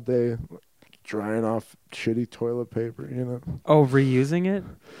the whole day, like, drying off shitty toilet paper, you know? Oh, reusing it?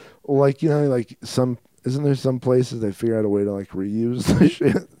 Well, like, you know, like, isn't there some places they figure out a way to, like, reuse the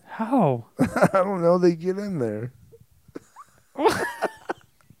shit? How? I don't know. They get in there. You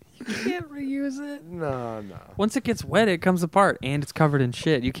can't reuse it. No. Once it gets wet, it comes apart, and it's covered in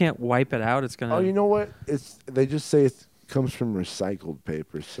shit. You can't wipe it out. It's gonna. Oh, you know what? They just say it comes from recycled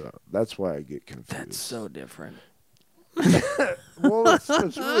paper, so that's why I get confused. That's so different. Well, it's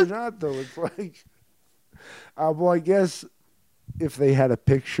really not, though. It's like, well, I guess if they had a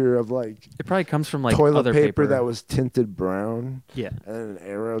picture of, like, it probably comes from, like, toilet other paper that was tinted brown, yeah, and an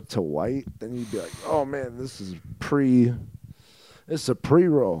arrow to white, then you'd be like, oh man, this is a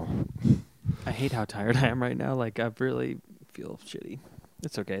pre-roll. I hate how tired I am right now. Like, I really feel shitty.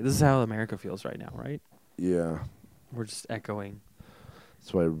 It's okay. This is how America feels right now, right? Yeah. We're just echoing.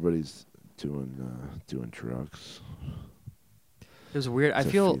 That's why everybody's doing drugs. It was weird. I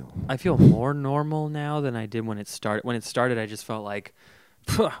feel more normal now than I did when it started. When it started, I just felt like,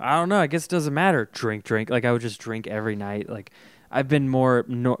 I don't know. I guess it doesn't matter. Drink. Like, I would just drink every night. Like, I've been more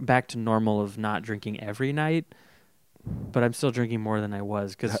back to normal of not drinking every night, but I'm still drinking more than I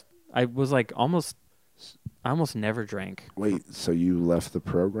was because I was like I almost never drank. Wait, so you left the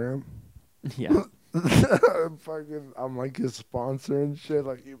program? Yeah. I'm like his sponsor and shit.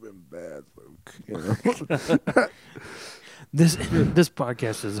 Like, you've been bad, Luke. You know? This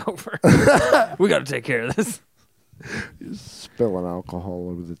podcast is over. We got to take care of this. You're spilling alcohol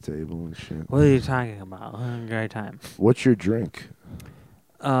over the table and shit. What are you talking about? Great time. What's your drink?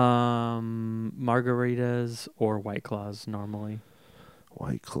 Margaritas or White Claws normally.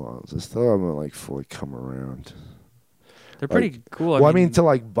 White Claws. I still haven't, like, fully come around. They're pretty cool. I mean, to,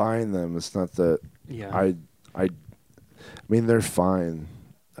 like, buying them, it's not that. Yeah. I mean, they're fine.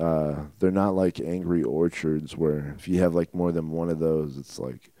 They're not like Angry Orchards where if you have, like, more than one of those, it's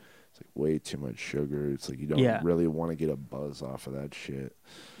like way too much sugar. It's like you don't really want to get a buzz off of that shit.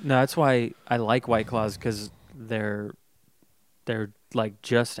 No, that's why I like White Claws because they're like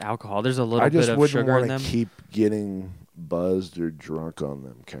just alcohol. There's a little bit of sugar in them. I just wouldn't want to keep getting buzzed or drunk on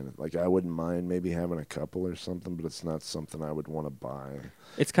them. Kind of like I wouldn't mind maybe having a couple or something, but it's not something I would want to buy.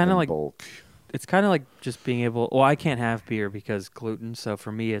 It's kind of like bulk. It's kind of like just being able. Well, I can't have beer because gluten. So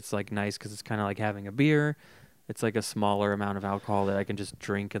for me, it's like nice because it's kind of like having a beer. It's like a smaller amount of alcohol that I can just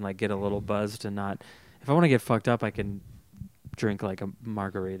drink and like get a little buzzed and not. If I want to get fucked up, I can drink like a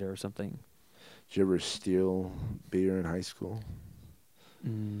margarita or something. Did you ever steal beer in high school?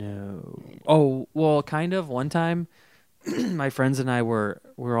 No. Oh, well, kind of. One time, my friends and I were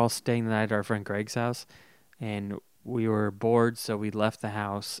all staying the night at our friend Greg's house, and we were bored, so we left the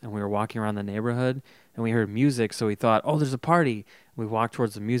house, and we were walking around the neighborhood, and we heard music, so we thought, oh, there's a party. We walked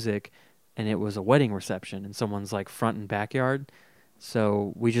towards the music, and it was a wedding reception in someone's, like, front and backyard.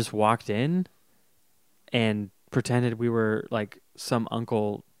 So we just walked in and pretended we were, like, some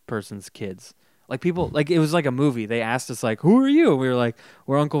uncle person's kids. Like, people, like, it was like a movie. They asked us, like, who are you? We were like,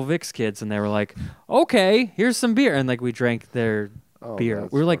 we're Uncle Vic's kids. And they were like, okay, here's some beer. And, like, we drank their beer.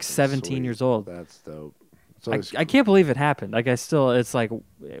 We were, like, 17 years old. That's dope. I can't believe it happened. Like, it's like,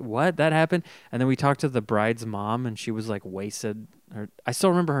 what? That happened? And then we talked to the bride's mom, and she was, like, wasted. I still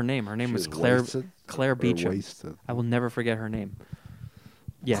remember her name. Her name was Claire Beecham. Wasted? I will never forget her name.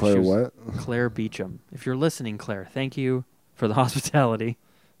 Yeah, Claire she was what? Claire Beecham. If you're listening, Claire, thank you for the hospitality.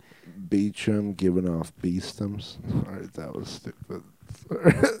 Beecham giving off beastums. All right, that was stupid.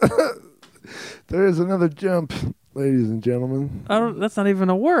 There is another jump, ladies and gentlemen. That's not even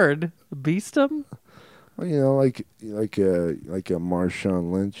a word. Beastum? Well, you know, like a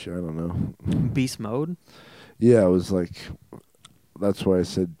Marshawn Lynch. I don't know. Beast mode? Yeah, it was like. That's why I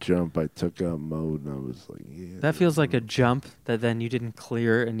said jump. I took out mode, and I was like, yeah. That feels like a jump that then you didn't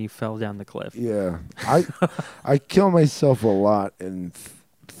clear and you fell down the cliff. Yeah, I kill myself a lot in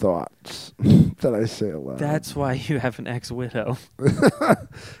thoughts that I say a lot. That's why you have an ex-widow.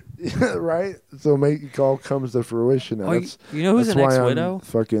 Right? So it all comes to fruition. Now. Oh, you know who's That's an why ex-widow? on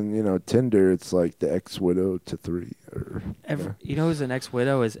fucking, Tinder, it's like the ex-widow to 3. You know who's an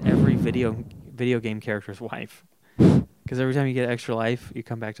ex-widow is every video game character's wife. Because every time you get extra life, you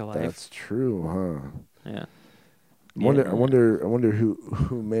come back to life. That's true, huh? Yeah. I wonder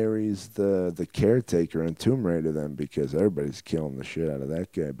who marries the caretaker in Tomb Raider then, because everybody's killing the shit out of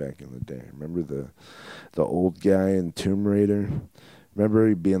that guy back in the day. Remember the old guy in Tomb Raider? Remember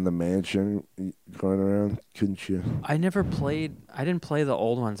he'd be in the mansion going around? Couldn't you? I didn't play the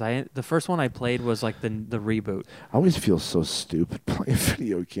old ones. The first one I played was like the reboot. I always feel so stupid playing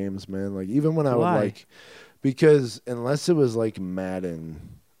video games, man. Like even when I would Why? because unless it was like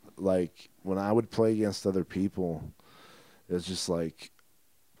Madden, like when I would play against other people, it's just like,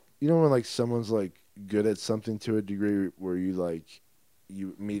 when like someone's like good at something to a degree where you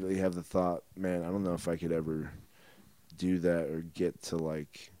immediately have the thought, man, I don't know if I could ever do that or get to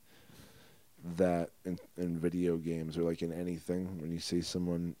like that in video games or like in anything. When you see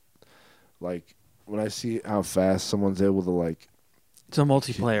someone, like when I see how fast someone's able to like, It's a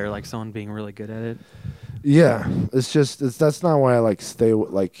multiplayer, like someone being really good at it. yeah, that's not why I like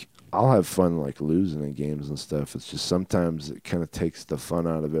like I'll have fun like losing in games and stuff. It's just sometimes it kind of takes the fun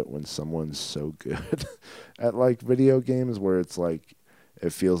out of it when someone's so good at like video games where it's like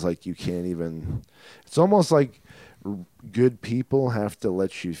it feels like you can't even. It's almost like good people have to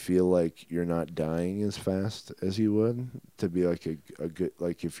let you feel like you're not dying as fast as you would to be like a good,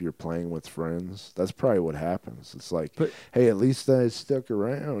 like if you're playing with friends. That's probably what happens. It's like, hey, at least I stuck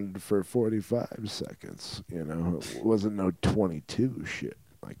around for 45 seconds. It wasn't no 22 shit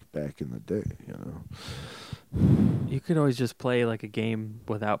like back in the day. You could always just play like a game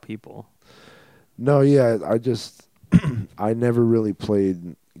without people. No, yeah, I never really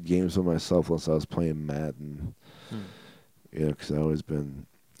played games with myself unless I was playing Madden. Because I've always been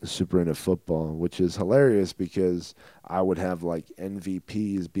super into football, which is hilarious because I would have like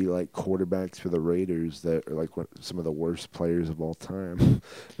MVPs be like quarterbacks for the Raiders that are like some of the worst players of all time.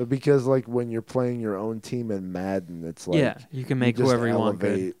 But because like when you're playing your own team in Madden, it's like you can make whoever you want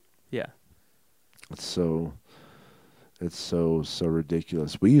good. Yeah. It's so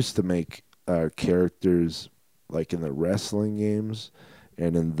ridiculous. We used to make characters like in the wrestling games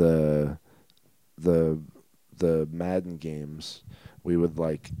and in the Madden games. We would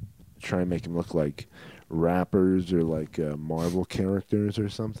like try and make them look like rappers or like Marvel characters or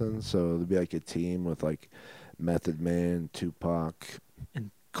something. So there'd be like a team with like Method Man, Tupac,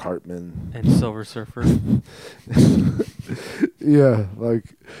 and Cartman, and Silver Surfer. Yeah,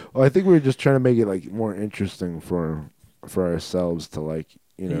 I think we were just trying to make it like more interesting for ourselves to like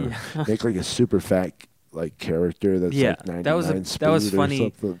make like a super fat like character that's like 99 speed that was funny.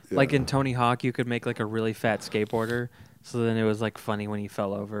 Or something. Yeah. Like in Tony Hawk, you could make like a really fat skateboarder, so then it was like funny when he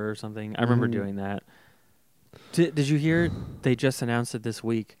fell over or something. I remember doing that. Did you hear they just announced it this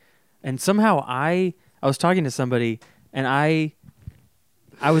week? And somehow I was talking to somebody and I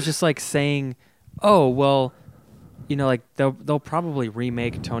was just like saying, "Oh, well, like they'll probably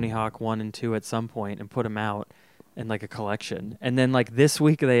remake Tony Hawk 1 and 2 at some point and put them out in like a collection." And then like this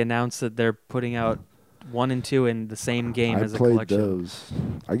week they announced that they're putting out 1 and 2 in the same game as a collection.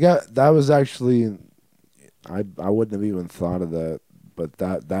 I played those. That was actually I wouldn't have even thought of that, but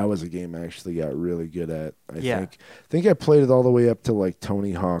that was a game I actually got really good at. I think I played it all the way up to like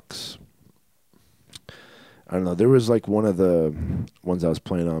Tony Hawk's. I don't know. There was like one of the ones I was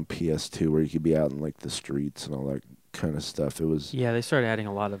playing on PS2 where you could be out in like the streets and all that kind of stuff. It was they started adding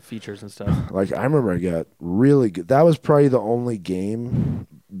a lot of features and stuff. Like I remember I got really good. That was probably the only game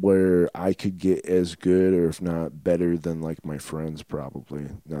where I could get as good or if not better than like my friends probably.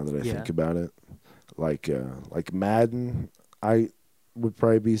 Now that I think about it, like Madden, I would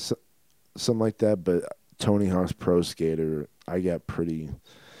probably be something like that. But Tony Hawk's Pro Skater, I got pretty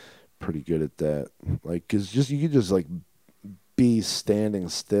good at that. Like, cause you could just like be standing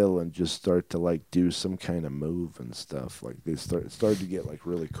still and just start to like do some kind of move and stuff. Like it started to get like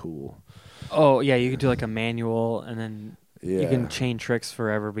really cool. Oh yeah, you could do like a manual and then you can chain tricks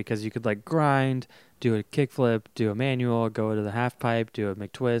forever because you could like grind, do a kickflip, do a manual, go to the half pipe, do a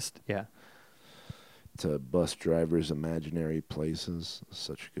McTwist. Yeah. To Bus Driver's Imaginary Places,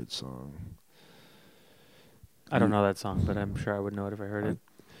 such a good song. I don't know that song, but I'm sure I would know it if I heard it.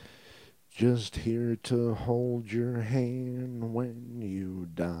 Just here to hold your hand when you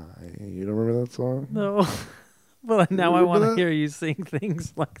die. You don't remember that song? No. But now I want to hear you sing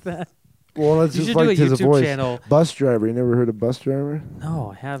things like that. Well, that's you just should like do a his YouTube voice. channel. Bus Driver. You never heard of Bus Driver?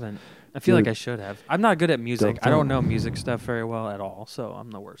 No, I haven't. I feel like I should have. I'm not good at music. I don't know music stuff very well at all, so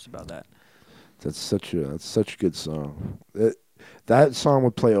I'm the worst about that. That's such a good song. That song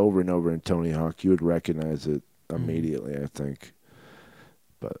would play over and over in Tony Hawk. You would recognize it immediately, I think.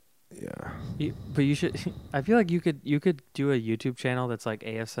 But yeah. But you should. I feel like you could do a YouTube channel that's like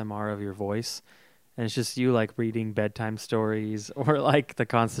ASMR of your voice, and it's just you like reading bedtime stories or like the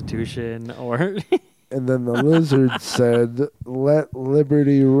Constitution or. And then the lizard said, "Let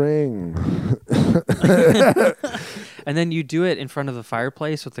liberty ring." And then you do it in front of the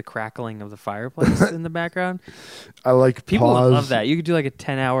fireplace with the crackling of the fireplace in the background. I like people pause. would love that. You could do like a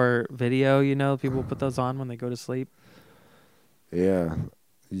 10-hour video. People put those on when they go to sleep. Yeah,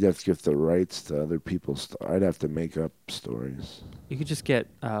 you have to give the rights to other people's. I'd have to make up stories. You could just get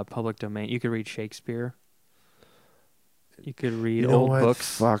public domain. You could read Shakespeare. You could read know old what?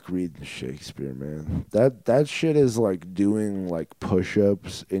 books. Fuck reading Shakespeare, man. That shit is like doing like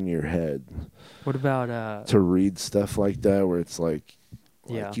push-ups in your head. What about to read stuff like that where it's like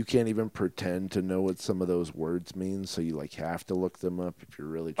yeah. you can't even pretend to know what some of those words mean, so you like have to look them up if you're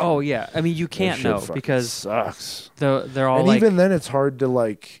really Oh yeah. I mean you can't know because sucks. They're all and like, even then it's hard to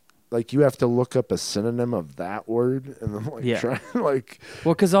like you have to look up a synonym of that word and then like try like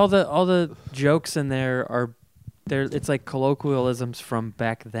well, because all the jokes in there are it's like colloquialisms from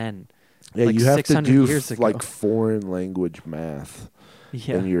back then. Yeah, like you have to do like foreign language math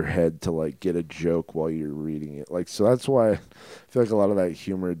in your head to like get a joke while you're reading it. Like so that's why I feel like a lot of that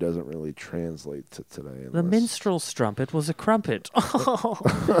humor doesn't really translate to today. The minstrel's strumpet was a crumpet.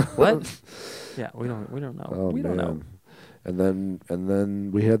 What? Yeah, we don't know. Oh, we don't know. And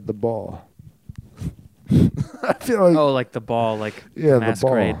then we had the ball. I feel like the ball, like the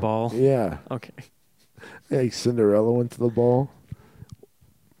masquerade ball. Yeah. Okay. Yeah, Cinderella went to the ball.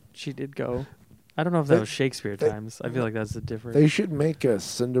 She did go. I don't know if that was Shakespeare times. I feel like that's a different. They should make a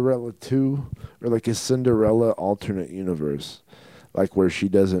Cinderella 2 or like a Cinderella alternate universe, like where she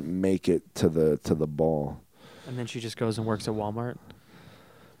doesn't make it to the ball. And then she just goes and works at Walmart.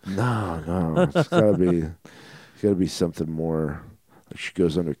 No, it's gotta be something more. Like she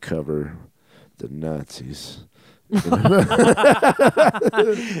goes undercover, the Nazis.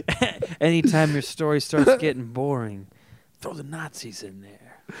 Anytime your story starts getting boring, throw the Nazis in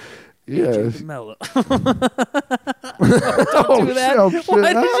there. Yeah. DeMello. Don't do that.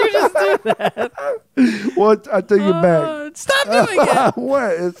 Why did you just do that? What? I take it back. Stop doing it.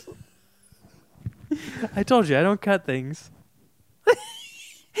 What? I told you I don't cut things.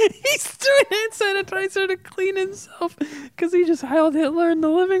 He's doing hand sanitizer to clean himself because he just Heil Hitler in the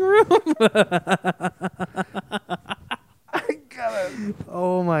living room.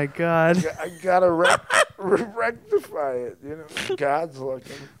 Oh my God! I gotta rectify it. You know, God's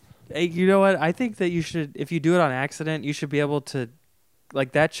looking. Hey, you know what? I think that you should, if you do it on accident, you should be able to,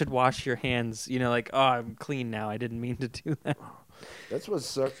 like, that should wash your hands. You know, like, oh, I'm clean now. I didn't mean to do that. That's what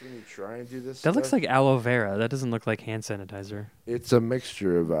sucks when you try and do this. That stuff. looks like aloe vera. That doesn't look like hand sanitizer. It's a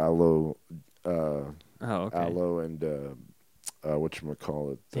mixture of aloe. Okay. Aloe and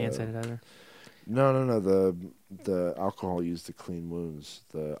whatchamacallit. Hand sanitizer. No. The alcohol used to clean wounds.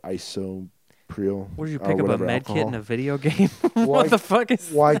 The isopril. What did you pick up a med kit in a video game? Well, what the fuck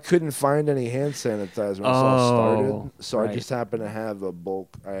is? Well, I couldn't find any hand sanitizer when this all started, so right. I just happened to have a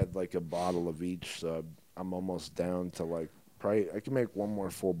bulk. I had like a bottle of each, so I'm almost down to like probably I can make one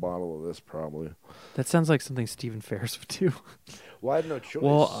more full bottle of this probably. That sounds like something Stephen Ferris would do. Well, I had no choice.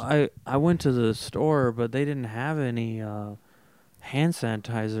 Well, I went to the store, but they didn't have any hand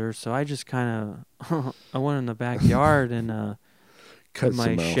sanitizer, so I just kind of I went in the backyard and cut my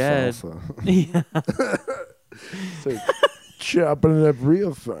some shed. Yeah. So chopping it up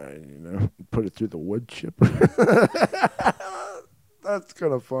real fine, you know. Put it through the wood chipper. That's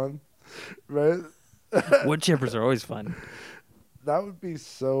kind of fun, right? Wood chippers are always fun. That would be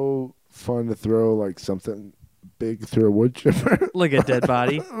so fun to throw like something big through a wood chipper. Like a dead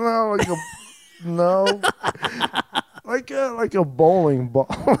body? No. Like a bowling ball.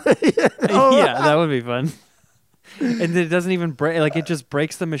 Yeah, that would be fun. And it doesn't even break. Like it just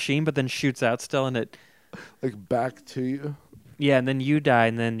breaks the machine, but then shoots out still, and it like back to you. Yeah, and then you die,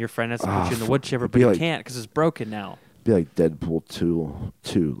 and then your friend has to put you in the wood chipper, but you can't because it's broken now. Be like Deadpool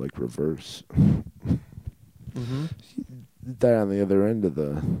 2, like reverse. Mm-hmm. Die on the other end of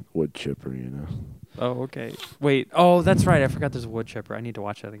the wood chipper, you know. Oh, okay. Wait. Oh, that's right. I forgot there's a wood chipper. I need to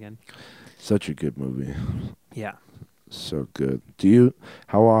watch that again. Such a good movie. Yeah. So good.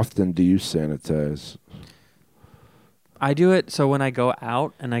 How often do you sanitize? I do it so when I go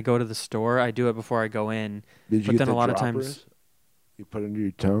out and I go to the store, I do it before I go in. Did you but get then the a lot droppers? of times You put it under your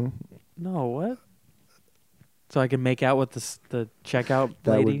tongue? No, what? So I can make out with the checkout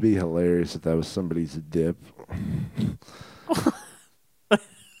that lady? Would be hilarious if that was somebody's dip.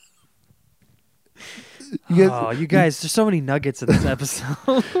 You guys, there's so many nuggets in this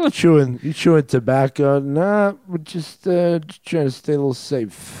episode. you chewing tobacco? Nah, we're just trying to stay a little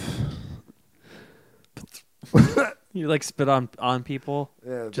safe. You like spit on people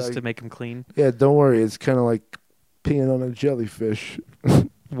just like, to make them clean? Yeah, don't worry. It's kind of like peeing on a jellyfish.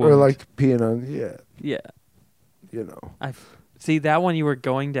 Or like peeing on, Yeah. You know. See, that one you were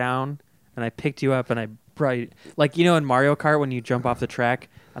going down, and I picked you up, and I brought you. Like, you know in Mario Kart when you jump off the track,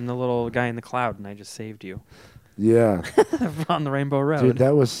 I'm the little guy in the cloud, and I just saved you. Yeah. On the Rainbow Road. Dude,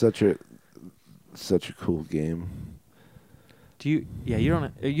 that was such a cool game. You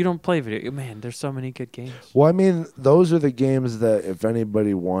don't play video. Man, there's so many good games. Well, I mean, those are the games that if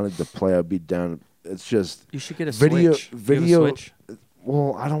anybody wanted to play, I'd be down. It's just you should get a Switch. Video. You have a Switch?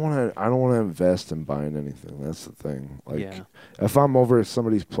 Well, I don't want to invest in buying anything. That's the thing. Like, if I'm over at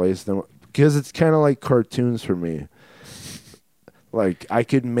somebody's place, then because it's kind of like cartoons for me. Like, I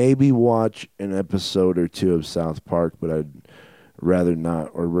could maybe watch an episode or two of South Park, but I'd rather not.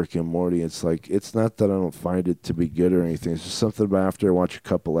 Or Rick and Morty. It's like, it's not that I don't find it to be good or anything. It's just something about after I watch a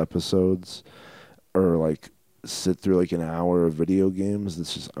couple episodes or like sit through like an hour of video games.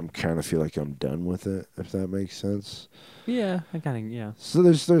 It's just, I'm kind of feel like I'm done with it, if that makes sense. Yeah, I kind of, yeah. So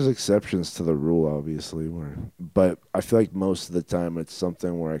there's exceptions to the rule, obviously, but I feel like most of the time it's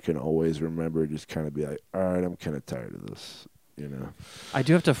something where I can always remember, just kind of be like, all right, I'm kind of tired of this, you know. I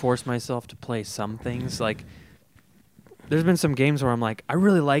do have to force myself to play some things. Like, there's been some games where I'm like, I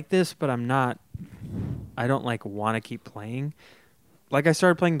really like this, but I don't like want to keep playing. Like, I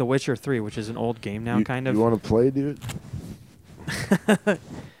started playing The Witcher 3, which is an old game now, kind of. You want to play, dude?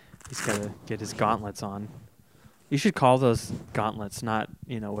 He's got to get his gauntlets on. You should call those gauntlets, not,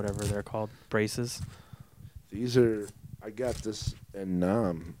 whatever they're called, braces. These are, I got this in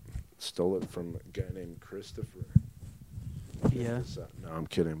Nam. Stole it from a guy named Christopher. Yeah. No, I'm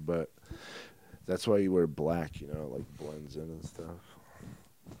kidding, but that's why you wear black, it like blends in and stuff.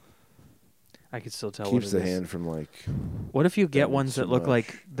 I could still tell Keeps what it the is. hand from like. What if you get ones that look much.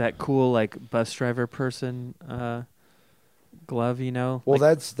 like that cool bus driver person glove? Well,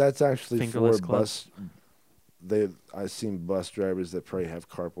 like that's actually for fingerless bus. I've seen bus drivers that probably have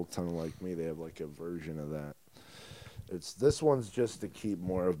carpal tunnel like me. They have like a version of that. This one's just to keep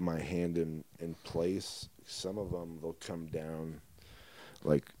more of my hand in place. Some of them they'll come down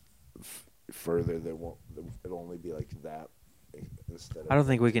like further. It'll only be like that. Instead of I don't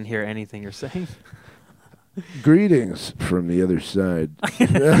think we can hear anything you're saying. Greetings from the other side.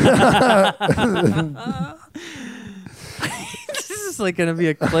 This is like going to be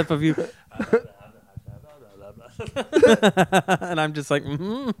a clip of you. And I'm just like,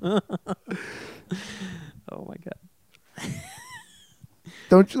 oh my God.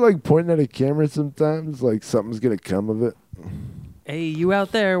 Don't you like pointing at a camera sometimes? Like something's going to come of it? Hey, you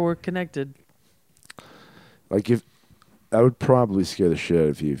out there, we're connected. Like I would probably scare the shit out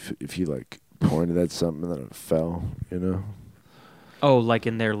of you if you like pointed at something and then it fell, Oh, like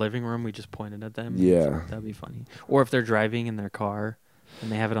in their living room, we just pointed at them? Yeah. That'd be funny. Or if they're driving in their car and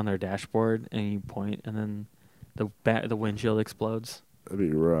they have it on their dashboard and you point and then the windshield explodes. That'd be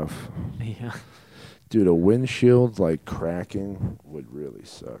rough. Yeah. Dude, a windshield like cracking would really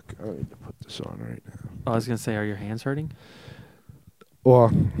suck. I don't need to put this on right now. Oh, I was going to say, are your hands hurting?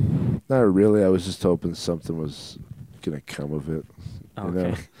 Well, not really. I was just hoping something was going to come of it.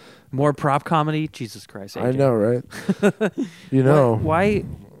 Okay. More prop comedy? Jesus Christ. AJ. I know, right? Why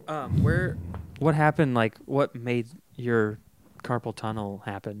what happened? Like, what made your carpal tunnel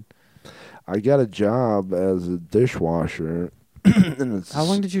happen? I got a job as a dishwasher. How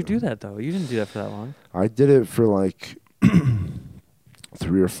long did you do that, though? You didn't do that for that long. I did it for like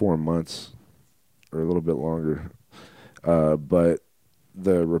 3 or 4 months or a little bit longer. But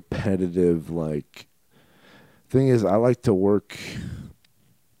the repetitive, thing is, I like to work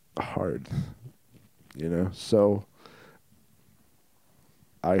hard, so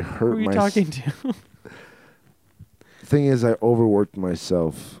I hurt myself. Who are you talking to? Thing is, I overworked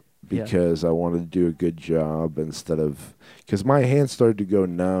myself because I wanted to do a good job instead of, because my hands started to go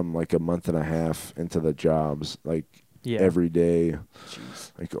numb like a month and a half into the jobs, every day,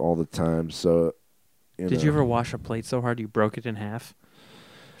 Jeez. like all the time. So, did you ever wash a plate so hard you broke it in half?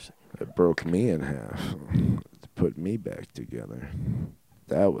 It broke me in half to put me back together.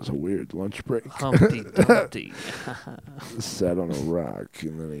 That was a weird lunch break. Humpty Dumpty. Sat on a rock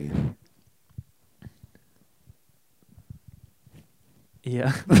and then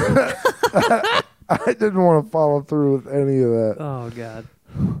Yeah. I didn't want to follow through with any of that. Oh, God.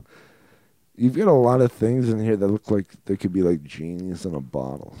 You've got a lot of things in here that look like they could be like genies in a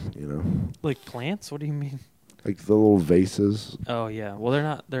bottle, Like plants? What do you mean? Like the little vases. Oh yeah. Well, they're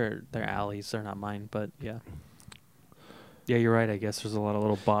not. They're alleys. They're not mine. But yeah. Yeah, you're right. I guess there's a lot of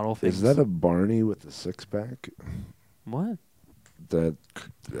little bottle things. Is that a Barney with a 6-pack? What? That.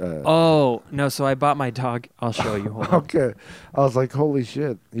 Oh no! So I bought my dog. I'll show you. Hold on. Okay. I was like, holy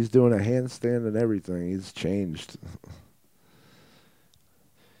shit! He's doing a handstand and everything. He's changed.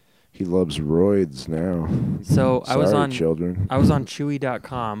 He loves roids now. So Sorry, I was on children. I was on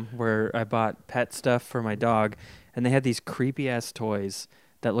Chewy.com where I bought pet stuff for my dog, and they had these creepy ass toys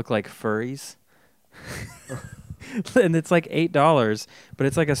that look like furries. And it's like $8, but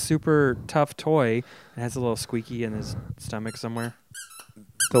it's like a super tough toy. It has a little squeaky in his stomach somewhere.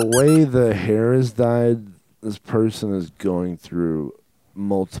 The way the hair is dyed, this person is going through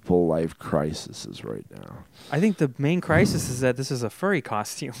multiple life crises right now. I think the main crisis is that this is a furry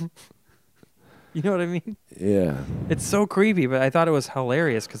costume. You know what I mean? Yeah. It's so creepy, but I thought it was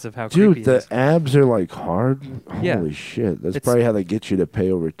hilarious because of how creepy Dude, it is. the abs are like hard. Yeah. Holy shit. That's It's probably how they get you to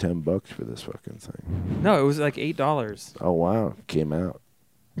pay over $10 for this fucking thing. No, it was like $8. Oh, wow. Came out.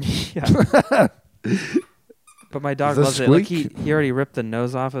 Yeah. But my dog Is loves this it. Like squeak? he already ripped the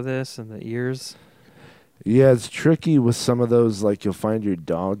nose off of this and the ears. Yeah, it's tricky with some of those. Like, you'll find your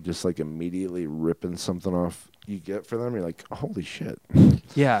dog just like immediately ripping something off you get for them. You're like, holy shit.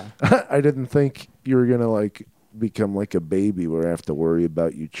 Yeah. I didn't think you were going to like become like a baby where I have to worry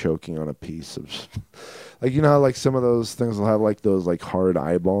about you choking on a piece of like, you know how like some of those things will have like those like hard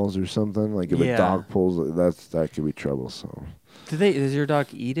eyeballs or something. Like if a dog pulls, that could be troublesome. Does your dog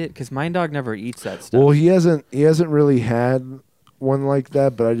eat it? Because my dog never eats that stuff. Well, he hasn't really had one like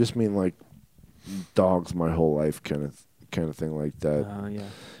that, but I just mean like dogs my whole life kind of thing like that. Oh yeah.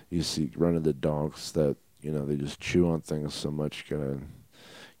 You see running the dogs that, you know, they just chew on things so much. Gotta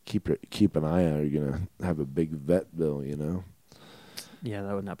keep an eye out. You're gonna have a big vet bill, you know. Yeah,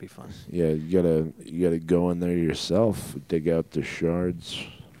 that would not be fun. Yeah, you gotta go in there yourself, dig out the shards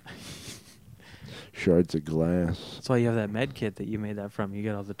of glass. That's why you have that med kit that you made that from. You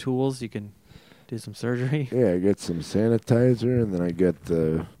get all the tools. You can do some surgery. Yeah, I get some sanitizer, and then I get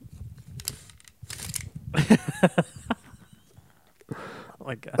the. Oh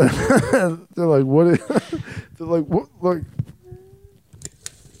my god. They're like, what? They're like, what? Like.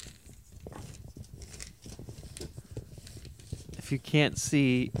 If you can't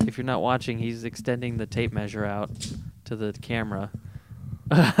see, if you're not watching, he's extending the tape measure out to the camera.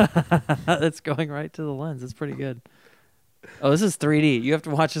 It's going right to the lens. It's pretty good. Oh, this is 3D. You have to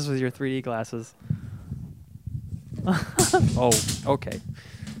watch this with your 3D glasses. Oh, okay.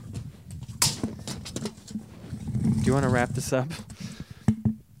 Do you want to wrap this up?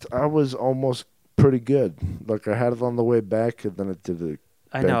 I was almost pretty good. Like I had it on the way back, and then it did it.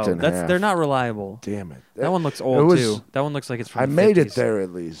 I know. They're not reliable. Damn it. That one looks old too. That one looks like it's from I the made 50s. it there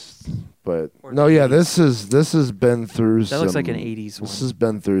at least. But Or no, the yeah, 80s. this has been through That looks like an 80s one. This has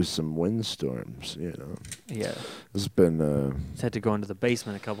been through some windstorms, you know. Yeah. This has been He's had to go into the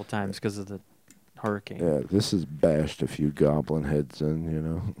basement a couple times because of the hurricane. yeah, this has bashed a few goblin heads in, you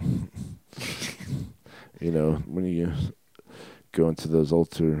know. You know, when you go into those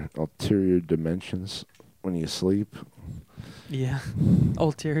ulterior dimensions when you sleep. Yeah.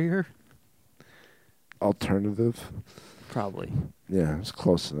 Ulterior? Alternative. Probably. Yeah, it was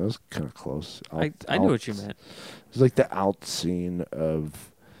close. It was kind of close. I knew what you meant. It was like the out scene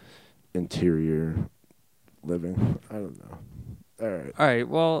of interior living. I don't know. All right. All right.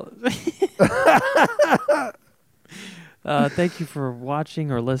 Well, thank you for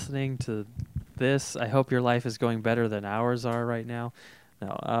watching or listening to this. I hope your life is going better than ours are right now.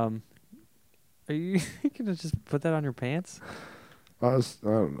 No. Are you gonna just put that on your pants? I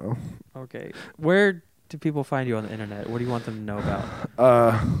don't know. Okay. Where do people find you on the internet? What do you want them to know about?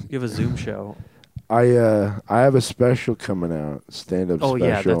 You have a Zoom show. I have a special coming out, stand-up special. Oh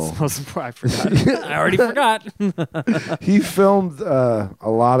yeah, that's most important. I forgot. I already forgot. He filmed a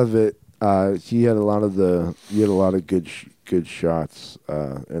lot of it. He had a lot of good shots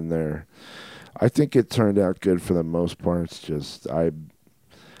in there. I think it turned out good for the most part. It's just I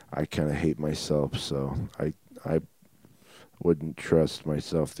kind of hate myself, so I wouldn't trust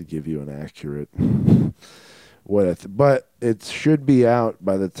myself to give you an accurate but it should be out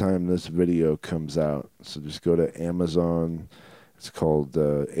by the time this video comes out. So just go to Amazon. It's called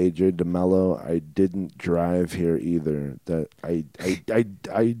AJ DeMello. I didn't drive here either. That I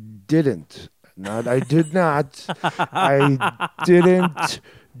didn't. Not I did not. I didn't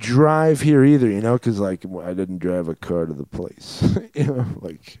drive here either, you know, because like I didn't drive a car to the place. You know,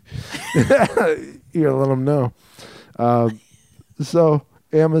 like you gotta let them know. So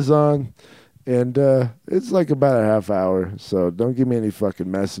Amazon, And it's like about a half hour, so don't give me any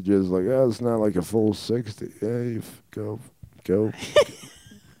fucking messages like, oh, it's not like a full 60. Yeah, go.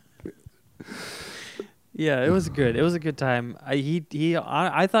 Yeah, it was good. It was a good time.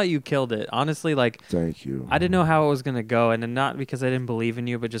 I thought you killed it. Honestly, like, Thank you. I didn't know how it was gonna go, and then not because I didn't believe in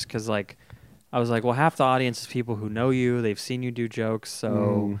you, but just because like I was like, well, half the audience is people who know you. They've seen you do jokes,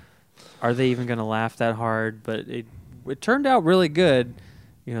 so are they even gonna laugh that hard? But it turned out really good.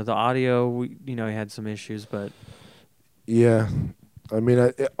 You know, the audio, you had some issues, but yeah, I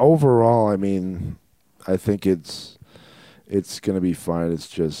mean, overall, I mean, I think it's gonna be fine. It's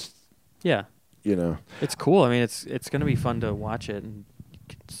just yeah, you know, it's cool. I mean, it's gonna be fun to watch it, and you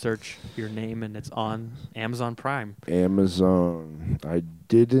can search your name, and it's on Amazon Prime. Amazon. I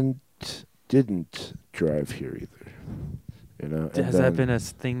didn't drive here either. You know, Has that been a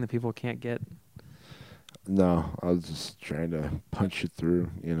thing that people can't get? No, I was just trying to punch it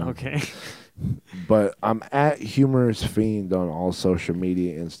through, you know. Okay. But I'm at Humorous Fiend on all social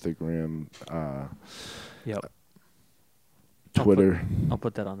media, Instagram, Yep. Twitter. I'll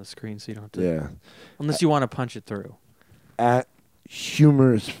put that on the screen so you don't have to. Yeah. Unless you want to punch it through. At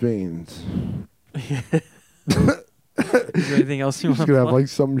Humorous Fiend. Is there anything else you want to gonna have like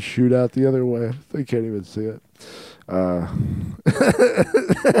something shoot out the other way. They can't even see it.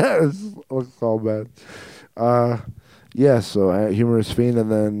 It looks all bad. Yeah, so at Humorous Fiend,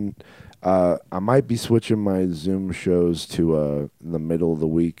 and then I might be switching my Zoom shows to the middle of the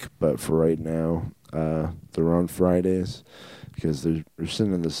week, but for right now, they're on Fridays because they're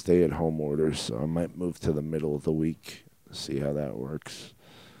sending the stay-at-home orders, so I might move to the middle of the week, see how that works.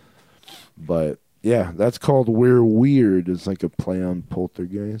 But yeah, that's called We're Weird. It's like a play on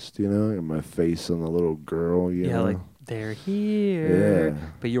Poltergeist, you know, and my face on the little girl, you know. Yeah, like, they're here. Yeah.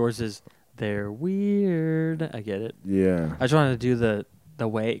 But yours is, they're weird. I get it. Yeah. I just wanted to do the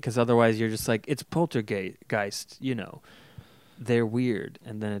way, because otherwise you're just like, it's Poltergeist, you know. They're weird.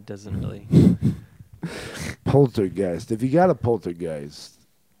 And then it doesn't really. Poltergeist. If you got a poltergeist,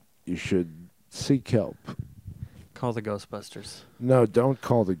 you should seek help. Call the Ghostbusters. No, don't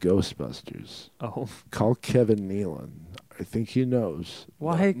call the Ghostbusters. Oh. Call Kevin Nealon. I think he knows.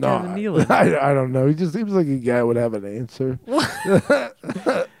 Why no, Kevin Nealon? I don't know. He just seems like a guy would have an answer.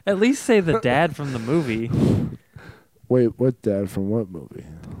 At least say the dad from the movie. Wait, what dad from what movie?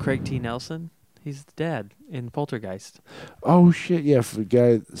 Craig T. Nelson. He's the dad in Poltergeist. Oh, shit. Yeah, for the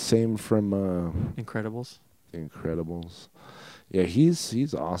guy, same from Incredibles. Incredibles. Yeah,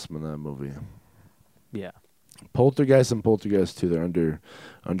 he's awesome in that movie. Yeah. Poltergeist and Poltergeist 2, they're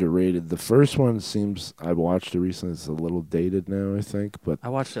underrated. The first one seems, I watched it recently, it's a little dated now, I think. But I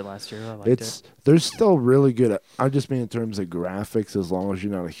watched it last year. I liked it. They're still really good. I just mean in terms of graphics, as long as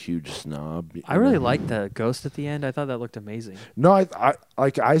you're not a huge snob. I really liked the ghost at the end. I thought that looked amazing. No, I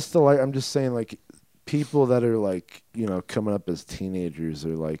still like, I'm just saying, like, people that are, like, you know, coming up as teenagers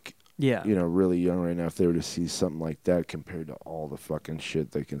are, like, yeah, you know, really young right now, if they were to see something like that compared to all the fucking shit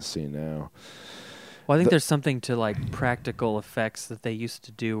they can see now. Well, I think there's something to like practical effects that they used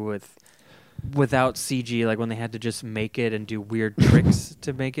to do without CG, like when they had to just make it and do weird tricks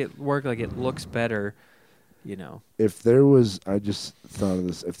to make it work. Like it looks better, you know. If there was, I just thought of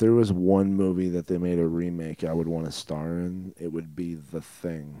this. If there was one movie that they made a remake, I would want to star in. It would be The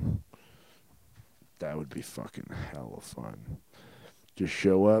Thing. That would be fucking hella fun. Just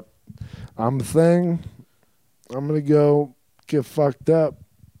show up. I'm The Thing. I'm gonna go get fucked up.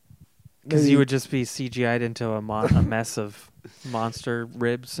 Because you would just be CGI'd into a mess of monster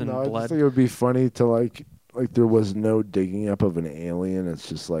ribs and blood. I just think it would be funny to like there was no digging up of an alien. It's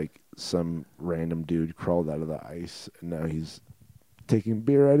just like some random dude crawled out of the ice and now he's taking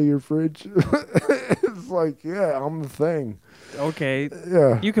beer out of your fridge. It's like, yeah, I'm The Thing. Okay.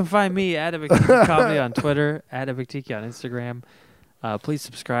 Yeah. You can find me at Abictiki Comedy on Twitter, at Abictiki on Instagram. Please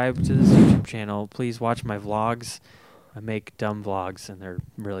subscribe to this YouTube channel. Please watch my vlogs. I make dumb vlogs, and they're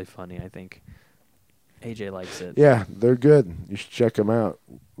really funny, I think. AJ likes it. Yeah, they're good. You should check them out.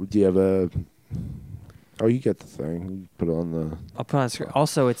 Do you have a... Oh, you get The Thing. You put it on the... I'll put on the screen.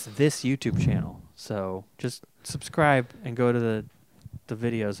 Also, it's this YouTube channel, so just subscribe and go to the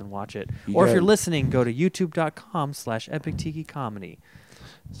videos and watch it. Or if you're listening, go to youtube.com/EpicTikiComedy.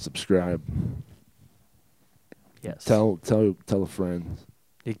 Subscribe. Yes. Tell a friend.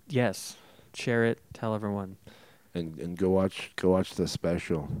 Yes. Share it. Tell everyone. And go watch the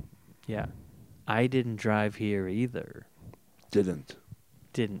special. Yeah. I didn't drive here either. Didn't.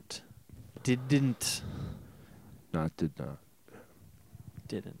 Not did not.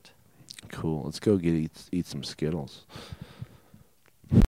 Didn't. Cool. Let's go eat some Skittles.